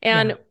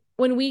 And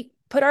when we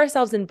put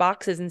ourselves in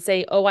boxes and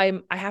say, oh,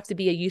 I have to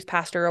be a youth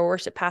pastor or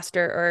worship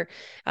pastor or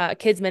a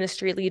kids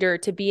ministry leader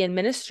to be in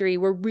ministry,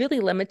 we're really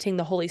limiting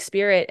the Holy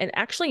Spirit and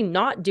actually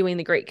not doing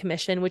the Great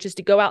Commission, which is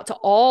to go out to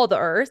all the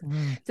earth,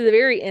 to the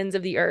very ends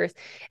of the earth,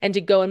 and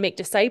to go and make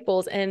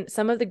disciples. And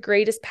some of the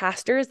greatest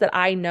pastors that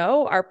I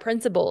know are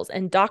principals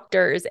and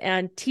doctors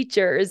and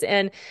teachers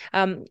and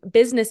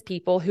business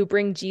people who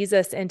bring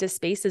Jesus into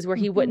spaces where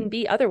he wouldn't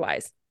be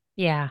otherwise.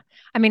 Yeah.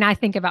 I mean, I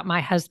think about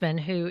my husband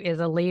who is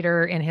a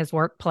leader in his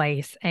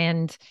workplace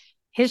and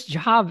his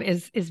job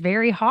is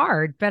very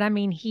hard, but I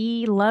mean,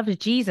 he loves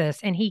Jesus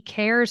and he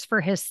cares for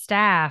his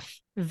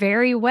staff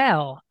very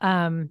well.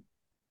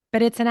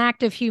 But it's an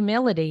act of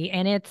humility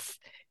and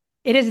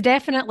it is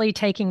definitely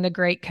taking the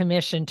Great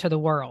Commission to the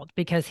world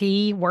because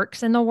he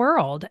works in the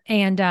world.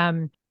 And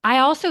I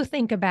also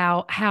think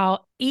about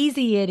how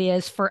easy it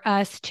is for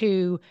us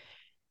to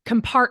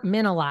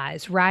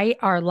compartmentalize, right?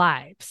 Our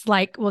lives.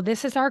 Like, well,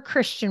 this is our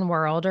Christian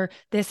world, or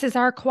this is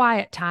our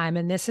quiet time,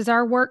 and this is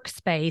our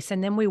workspace.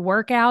 And then we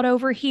work out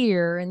over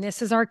here, and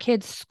this is our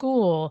kids'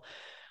 school.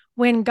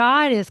 When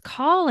God is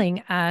calling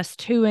us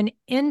to an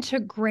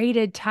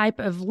integrated type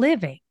of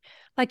living.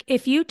 Like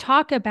if you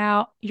talk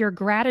about your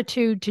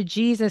gratitude to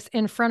Jesus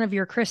in front of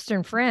your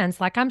Christian friends,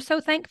 like, I'm so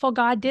thankful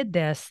God did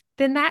this,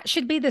 then that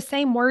should be the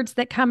same words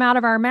that come out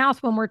of our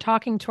mouth when we're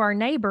talking to our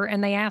neighbor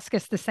and they ask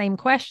us the same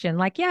question.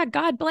 Like, yeah,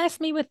 God bless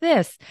me with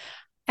this.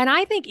 And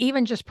I think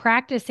even just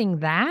practicing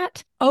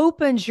that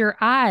opens your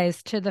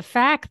eyes to the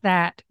fact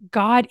that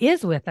God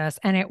is with us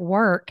and at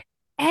work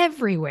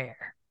everywhere.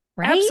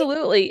 Right?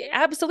 Absolutely.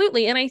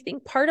 Absolutely. And I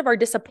think part of our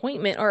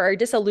disappointment or our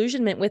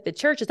disillusionment with the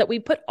church is that we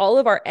put all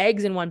of our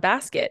eggs in one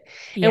basket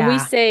and we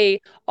say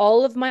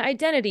all of my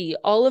identity,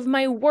 all of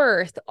my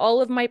worth,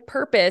 all of my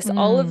purpose,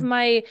 all of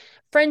my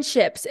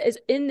friendships is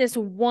in this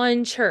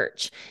one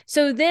church.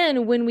 So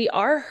then when we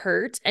are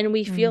hurt and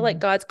we feel like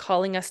God's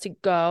calling us to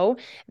go,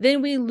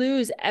 then we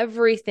lose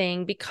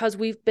everything because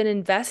we've been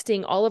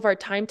investing all of our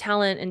time,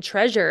 talent, and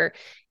treasure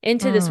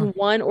into this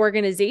one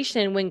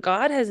organization when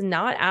God has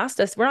not asked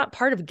us. We're not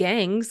part of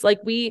gangs.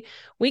 Like we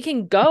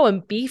can go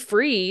and be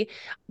free,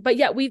 but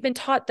yet we've been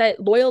taught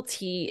that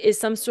loyalty is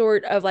some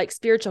sort of like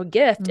spiritual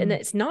gift, and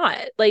it's not.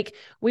 Like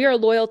we are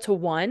loyal to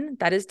one,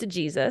 that is to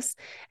Jesus,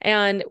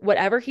 and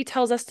whatever he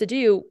tells us to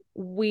do,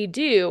 we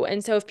do.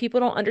 And so if people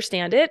don't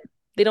understand it,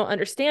 they don't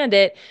understand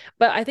it.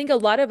 But I think a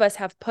lot of us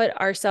have put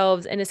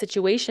ourselves in a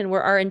situation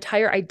where our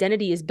entire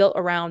identity is built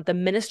around the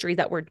ministry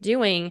that we're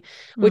doing,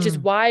 which is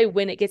why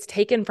when it gets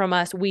taken from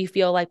us, we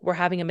feel like we're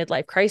having a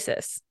midlife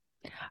crisis.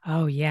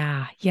 Oh,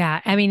 yeah.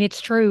 Yeah. I mean,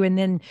 it's true. And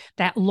then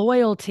that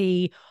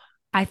loyalty,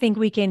 I think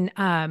we can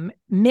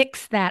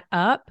mix that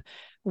up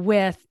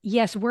with,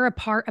 yes, we're a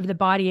part of the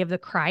body of the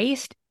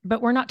Christ, but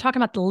we're not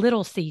talking about the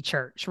little C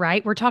church,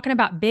 right? We're talking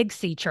about big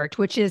C church,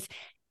 which is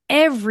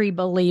every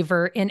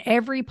believer in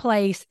every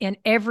place, in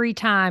every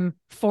time,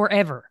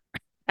 forever.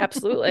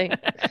 Absolutely.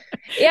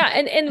 Yeah.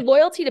 And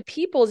loyalty to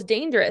people is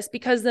dangerous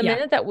because the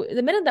minute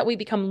that we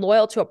become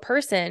loyal to a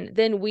person,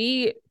 then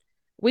we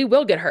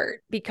will get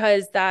hurt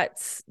because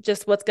that's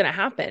just what's going to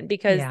happen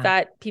because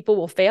that people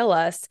will fail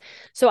us.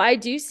 So I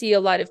do see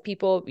a lot of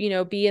people,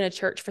 be in a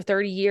church for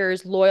 30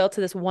 years, loyal to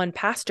this one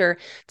pastor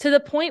to the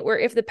point where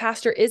if the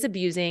pastor is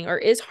abusing or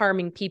is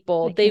harming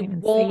people, they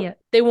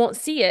won't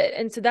see it.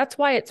 And so that's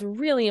why it's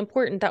really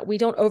important that we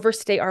don't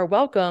overstay our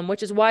welcome,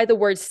 which is why the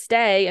word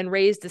stay and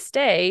raised to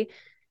stay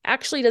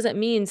actually doesn't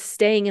mean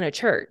staying in a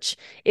church.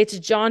 It's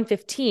John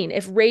 15.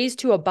 If raised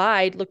to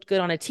abide looked good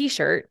on a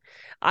t-shirt,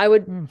 I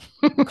would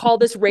call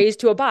this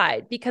raised to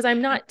abide because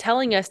I'm not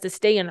telling us to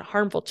stay in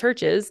harmful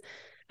churches.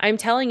 I'm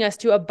telling us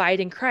to abide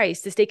in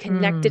Christ, to stay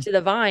connected to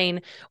the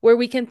vine where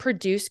we can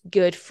produce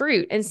good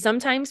fruit. And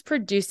sometimes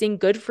producing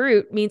good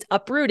fruit means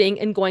uprooting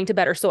and going to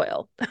better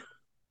soil.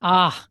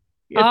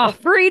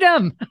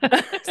 Freedom.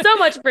 So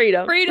much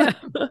freedom. Freedom.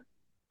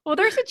 Well,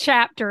 there's a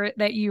chapter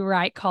that you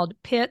write called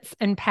Pits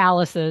and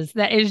Palaces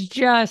that is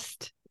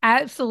just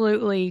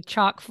absolutely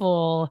chock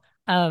full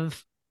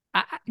of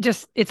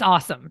it's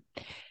awesome.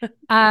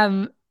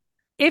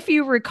 If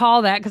you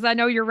recall that, because I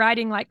know you're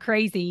writing like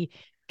crazy,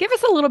 give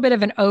us a little bit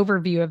of an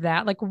overview of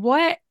that. Like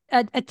what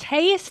a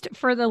taste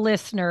for the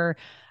listener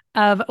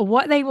of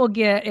what they will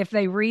get if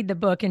they read the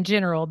book in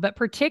general, but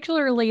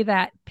particularly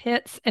that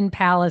Pits and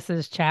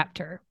Palaces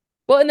chapter.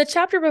 Well, in the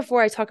chapter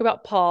before, I talk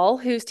about Paul,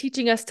 who's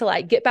teaching us to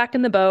like get back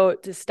in the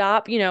boat, to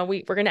stop.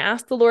 We're going to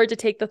ask the Lord to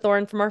take the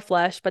thorn from our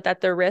flesh, but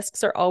that the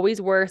risks are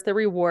always worth the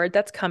reward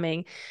that's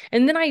coming.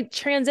 And then I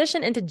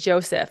transition into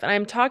Joseph, and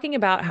I'm talking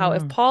about how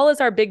if Paul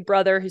is our big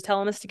brother who's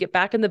telling us to get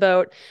back in the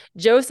boat,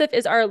 Joseph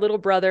is our little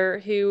brother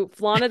who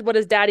flaunted what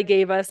his daddy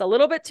gave us a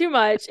little bit too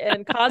much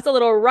and caused a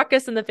little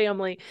ruckus in the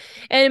family.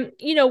 And,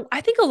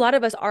 I think a lot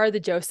of us are the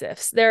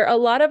Josephs. There are a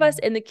lot of us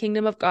in the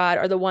kingdom of God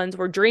are the ones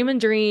we're dreaming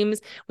dreams.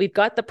 We've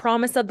got the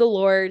promise of the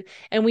Lord,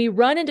 and we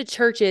run into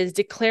churches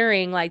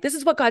declaring like, this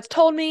is what God's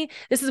told me,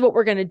 this is what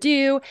we're going to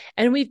do.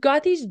 And we've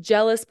got these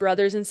jealous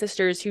brothers and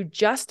sisters who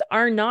just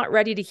are not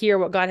ready to hear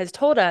what God has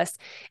told us.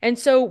 And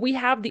so we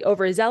have the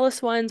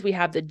overzealous ones, we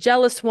have the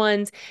jealous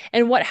ones.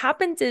 And what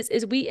happens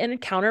is we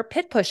encounter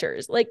pit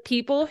pushers, like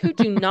people who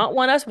do not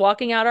want us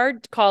walking out our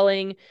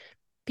calling,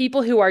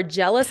 people who are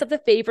jealous of the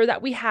favor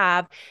that we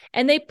have,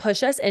 and they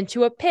push us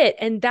into a pit.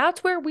 And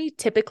that's where we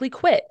typically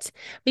quit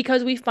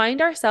because we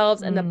find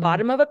ourselves in the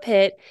bottom of a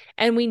pit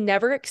and we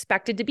never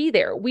expected to be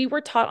there. We were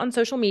taught on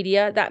social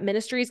media that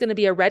ministry is going to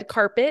be a red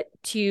carpet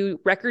to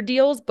record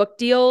deals, book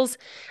deals.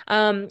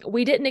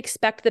 We didn't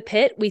expect the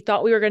pit. We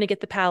thought we were going to get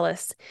the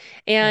palace.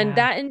 And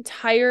that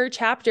entire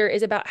chapter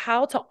is about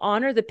how to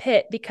honor the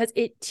pit because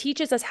it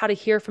teaches us how to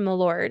hear from the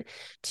Lord,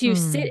 to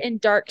sit in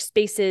dark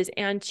spaces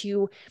and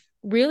to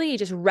really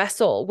just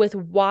wrestle with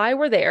why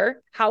we're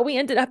there, how we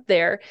ended up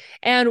there,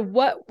 and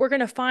what we're going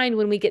to find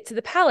when we get to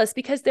the palace,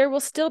 because there will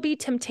still be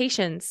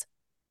temptations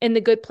in the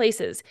good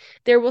places.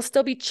 There will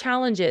still be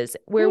challenges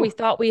where we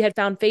thought we had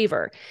found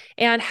favor.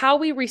 And how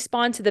we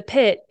respond to the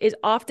pit is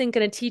often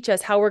going to teach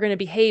us how we're going to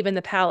behave in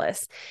the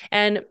palace.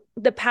 And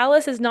the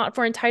palace is not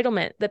for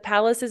entitlement. The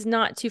palace is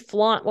not to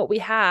flaunt what we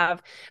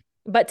have,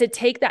 but to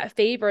take that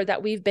favor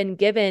that we've been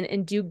given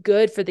and do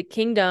good for the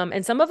kingdom.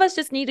 And some of us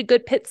just need a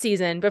good pit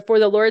season before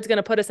the Lord's going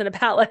to put us in a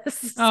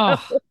palace.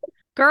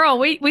 Girl,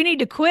 we need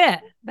to quit.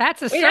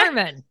 That's a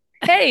sermon.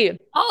 Hey,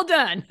 all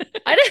done.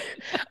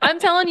 I'm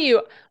telling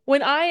you,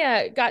 when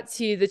I got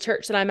to the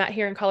church that I'm at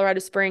here in Colorado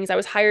Springs, I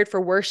was hired for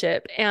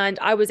worship and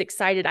I was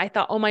excited. I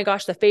thought, oh my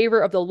gosh, the favor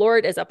of the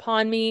Lord is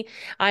upon me.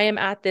 I am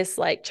at this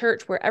like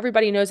church where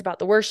everybody knows about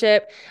the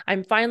worship.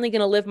 I'm finally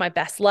going to live my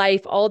best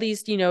life. All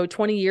these,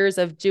 20 years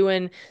of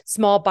doing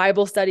small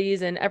Bible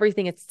studies and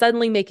everything, it's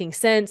suddenly making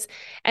sense.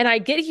 And I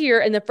get here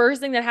and the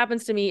first thing that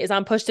happens to me is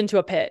I'm pushed into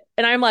a pit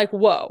and I'm like,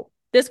 whoa.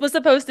 This was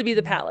supposed to be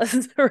the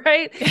palace,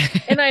 right?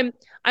 And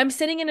I'm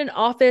sitting in an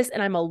office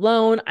and I'm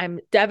alone. I'm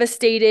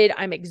devastated.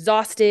 I'm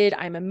exhausted.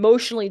 I'm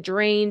emotionally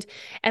drained.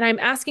 And I'm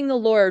asking the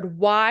Lord,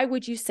 why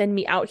would you send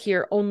me out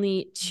here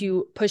only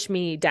to push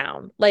me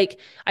down? Like,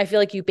 I feel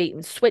like you bait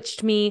and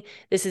switched me.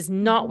 This is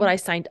not what I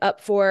signed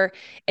up for.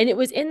 And it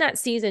was in that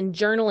season,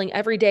 journaling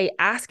every day,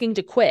 asking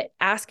to quit,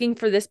 asking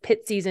for this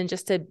pit season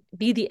just to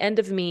be the end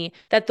of me,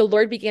 that the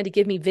Lord began to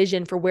give me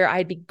vision for where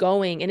I'd be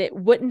going. And it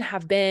wouldn't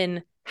have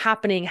been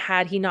happening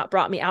had he not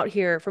brought me out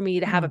here for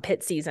me to have a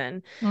pit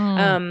season.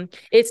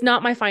 It's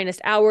not my finest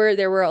hour.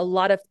 There were a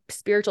lot of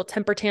spiritual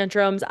temper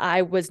tantrums.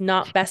 I was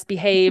not best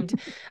behaved.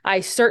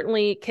 I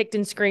certainly kicked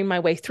and screamed my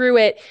way through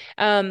it.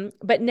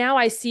 But now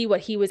I see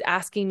what he was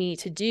asking me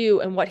to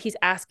do and what he's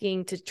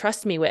asking to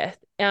trust me with.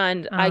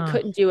 And I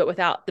couldn't do it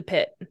without the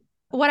pit.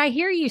 What I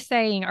hear you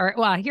saying,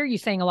 I hear you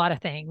saying a lot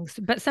of things,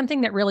 but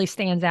something that really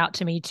stands out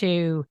to me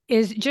too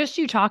is just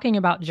you talking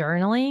about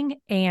journaling.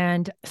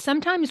 And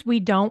sometimes we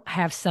don't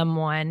have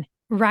someone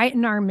right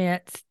in our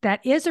midst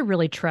that is a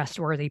really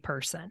trustworthy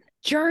person.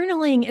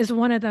 Journaling is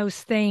one of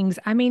those things.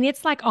 I mean,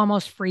 it's like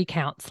almost free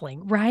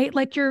counseling, right?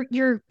 Like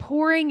you're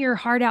pouring your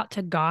heart out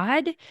to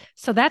God.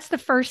 So that's the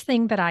first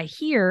thing that I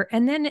hear.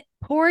 And then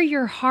pour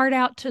your heart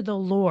out to the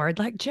Lord.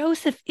 Like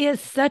Joseph is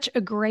such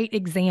a great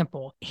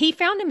example. He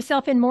found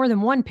himself in more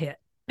than one pit.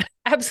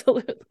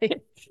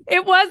 Absolutely.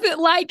 It wasn't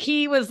like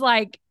he was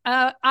like,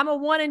 I'm a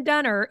one and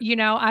doneer,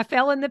 I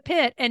fell in the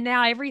pit and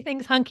now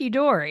everything's hunky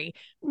dory.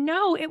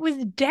 No, it was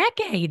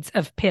decades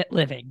of pit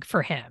living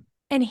for him.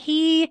 And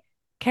he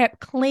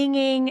kept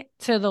clinging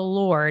to the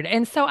Lord.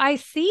 And so I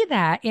see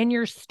that in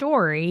your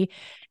story.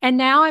 And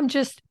now I'm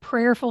just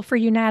prayerful for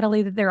you,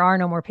 Natalie, that there are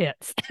no more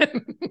pits.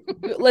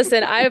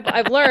 Listen,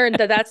 I've learned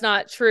that that's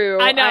not true.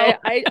 I know.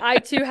 I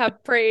too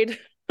have prayed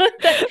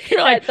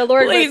You're like, the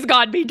Lord, please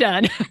God be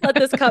done. let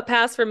this cup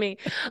pass from me.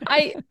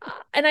 I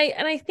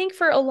think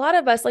for a lot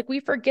of us, like we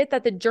forget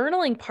that the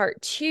journaling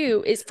part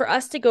too is for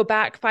us to go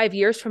back 5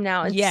 years from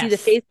now and see the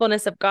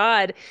faithfulness of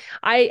God.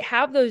 I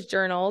have those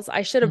journals.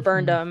 I should have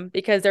burned them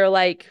because they're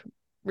like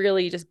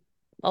really just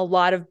a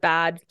lot of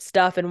bad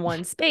stuff in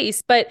one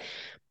space. But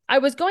I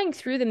was going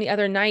through them the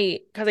other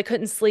night because I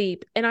couldn't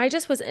sleep. And I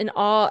just was in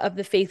awe of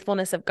the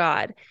faithfulness of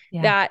God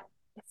that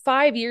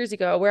 5 years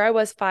ago, where I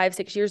was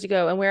 5-6 years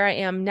ago and where I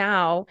am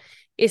now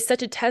is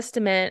such a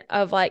testament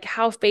of like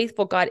how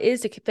faithful God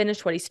is to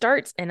finish what he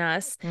starts in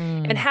us.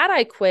 And had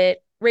I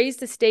quit, Raised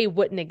to Stay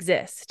wouldn't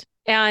exist.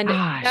 And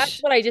that's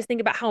what I just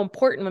think about how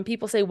important when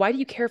people say, why do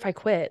you care if I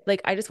quit?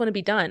 Like, I just want to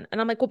be done. And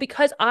I'm like, well,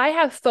 because I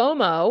have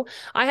FOMO,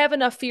 I have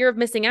enough fear of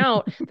missing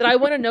out that I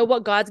want to know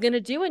what God's going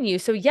to do in you.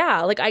 So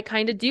yeah, like I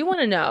kind of do want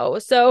to know.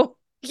 So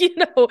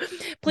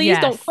please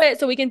don't quit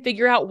so we can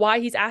figure out why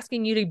he's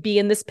asking you to be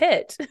in this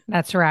pit.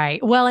 That's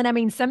right. Well, and I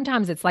mean,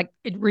 sometimes it's like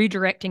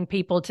redirecting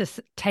people to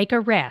take a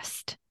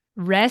rest.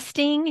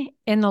 Resting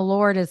in the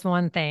Lord is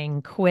one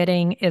thing,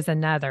 quitting is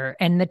another.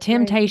 And the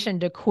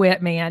temptation to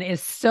quit, man,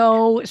 is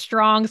so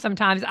strong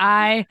sometimes.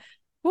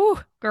 Girl,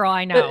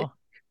 I know.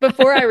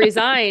 Before I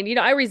resigned,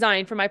 I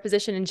resigned from my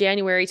position in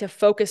January to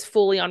focus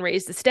fully on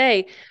Raised to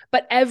Stay.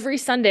 But every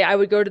Sunday I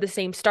would go to the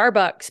same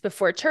Starbucks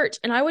before church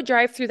and I would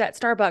drive through that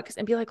Starbucks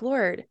and be like,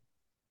 Lord,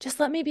 just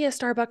let me be a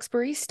Starbucks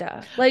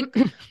barista. Like,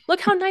 look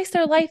how nice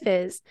their life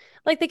is.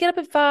 Like they get up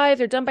at 5,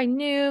 they're done by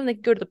noon, they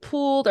can go to the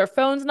pool, their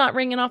phone's not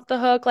ringing off the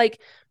hook. Like,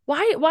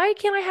 why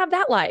can't I have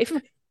that life?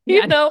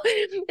 Not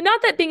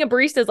that being a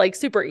barista is like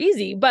super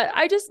easy, but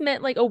I just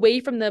meant like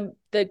away from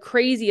the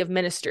crazy of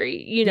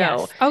ministry,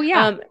 Yes. Oh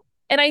yeah.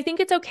 And I think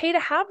it's okay to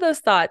have those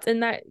thoughts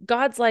and that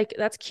God's like,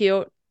 that's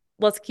cute.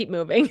 Let's keep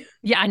moving.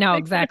 Yeah, I know.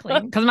 Exactly.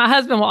 Because my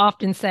husband will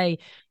often say,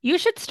 you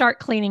should start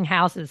cleaning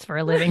houses for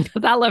a living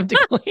because I love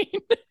to clean.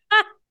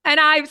 And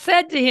I've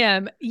said to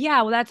him,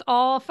 yeah, well, that's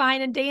all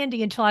fine and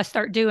dandy until I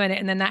start doing it.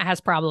 And then that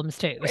has problems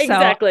too.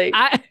 Exactly.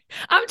 So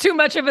I'm too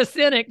much of a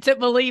cynic to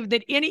believe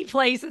that any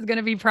place is going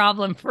to be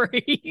problem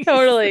free.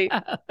 Totally.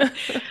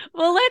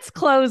 Well, let's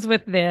close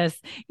with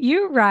this.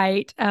 You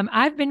write,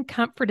 I've been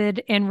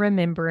comforted in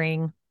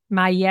remembering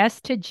my yes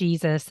to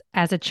Jesus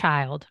as a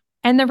child,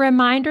 and the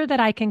reminder that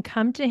I can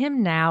come to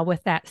him now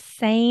with that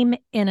same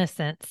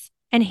innocence,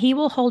 and he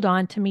will hold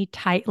on to me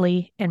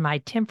tightly in my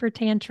temper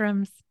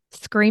tantrums,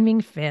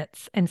 screaming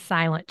fits, and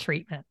silent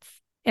treatments.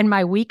 In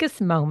my weakest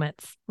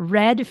moments,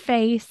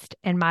 red-faced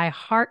and my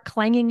heart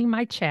clanging in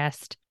my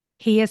chest,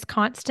 he is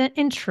constant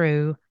and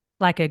true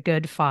like a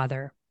good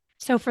father.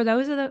 So for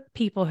those of the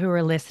people who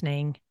are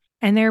listening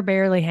and they're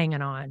barely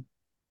hanging on,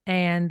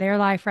 and their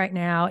life right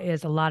now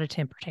is a lot of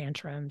temper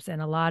tantrums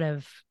and a lot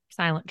of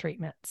silent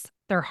treatments.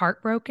 They're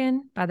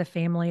heartbroken by the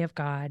family of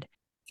God.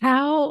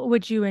 How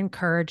would you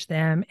encourage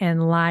them in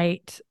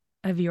light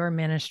of your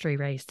ministry,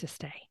 Raised to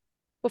Stay?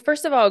 Well,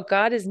 first of all,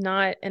 God is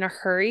not in a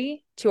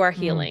hurry to our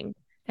healing.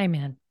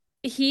 Amen.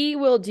 He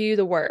will do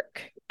the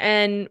work.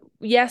 And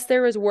yes,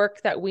 there is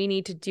work that we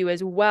need to do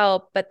as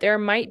well, but there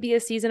might be a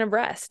season of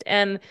rest.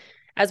 And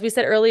as we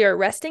said earlier,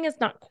 resting is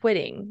not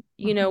quitting.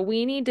 You know,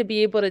 we need to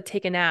be able to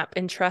take a nap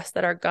and trust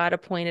that our God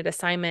appointed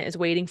assignment is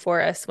waiting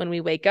for us when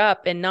we wake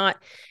up, and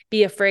not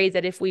be afraid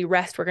that if we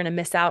rest, we're going to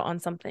miss out on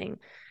something.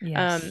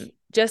 Yes.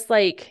 Just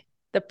like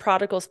the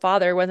prodigal's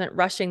father wasn't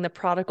rushing the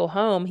prodigal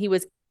home, he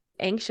was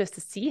anxious to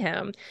see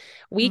him.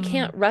 We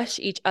can't rush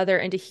each other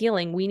into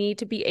healing. We need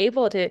to be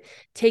able to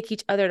take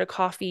each other to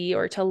coffee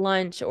or to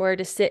lunch or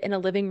to sit in a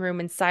living room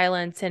in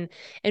silence and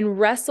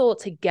wrestle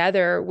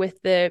together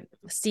with the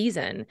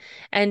season,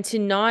 and to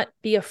not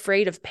be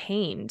afraid of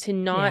pain, to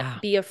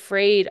not be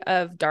afraid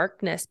of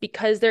darkness,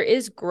 because there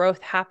is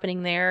growth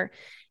happening there.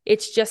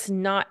 It's just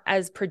not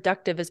as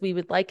productive as we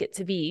would like it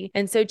to be.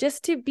 And so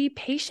just to be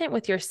patient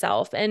with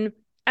yourself, and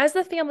as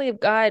the family of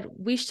God,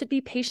 we should be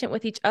patient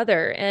with each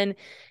other and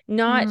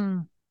not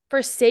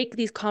forsake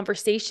these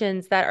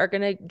conversations that are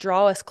going to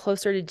draw us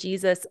closer to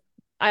Jesus.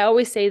 I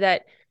always say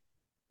that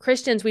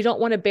Christians, we don't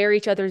want to bear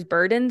each other's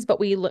burdens, but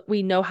we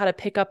know how to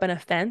pick up an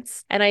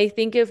offense. And I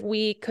think if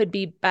we could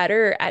be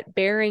better at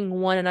bearing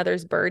one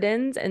another's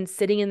burdens and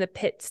sitting in the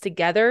pits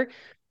together,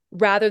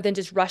 rather than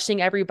just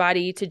rushing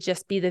everybody to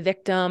just be the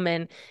victim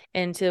and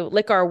to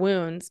lick our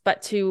wounds,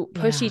 but to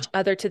push each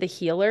other to the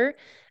healer,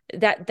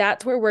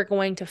 that's where we're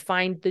going to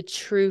find the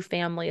true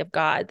family of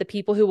God, the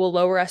people who will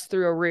lower us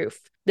through a roof,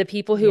 the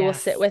people who will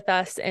sit with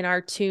us in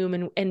our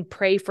tomb and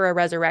pray for a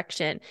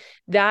resurrection.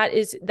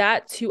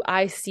 That's who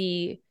I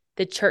see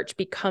the church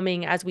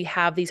becoming as we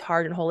have these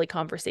hard and holy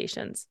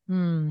conversations.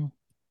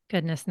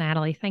 Goodness,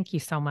 Natalie, thank you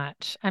so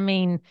much. I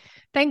mean,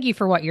 thank you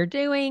for what you're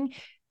doing.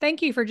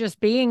 Thank you for just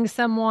being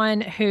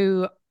someone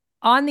who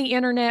on the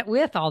internet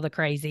with all the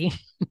crazy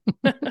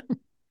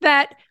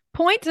that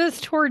points us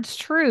towards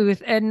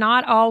truth and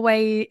not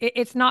always,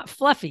 it's not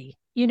fluffy,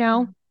 you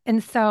know?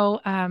 And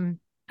so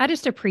I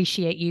just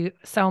appreciate you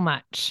so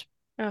much.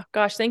 Oh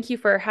gosh, thank you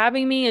for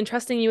having me and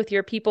trusting me with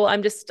your people.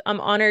 I'm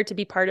honored to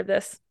be part of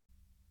this.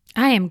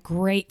 I am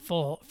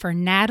grateful for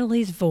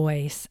Natalie's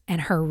voice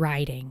and her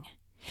writing.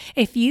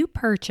 If you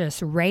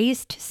purchase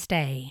Raised to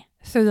Stay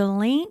through the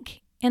link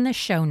in the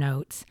show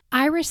notes,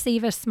 I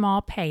receive a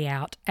small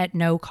payout at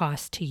no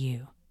cost to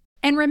you.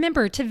 And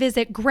remember to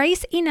visit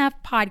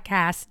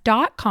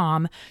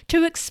graceenoughpodcast.com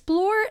to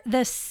explore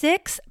the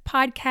 6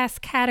 podcast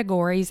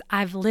categories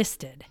I've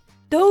listed.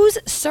 Those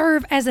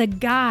serve as a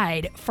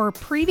guide for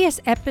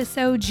previous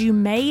episodes you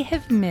may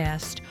have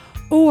missed,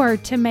 or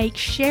to make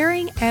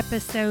sharing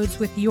episodes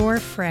with your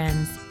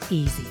friends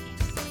easy.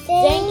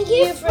 Thank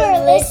you for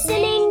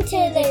listening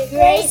to the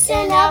Grace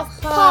Enough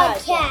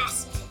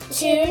Podcast.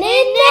 Tune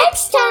in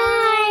next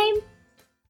time.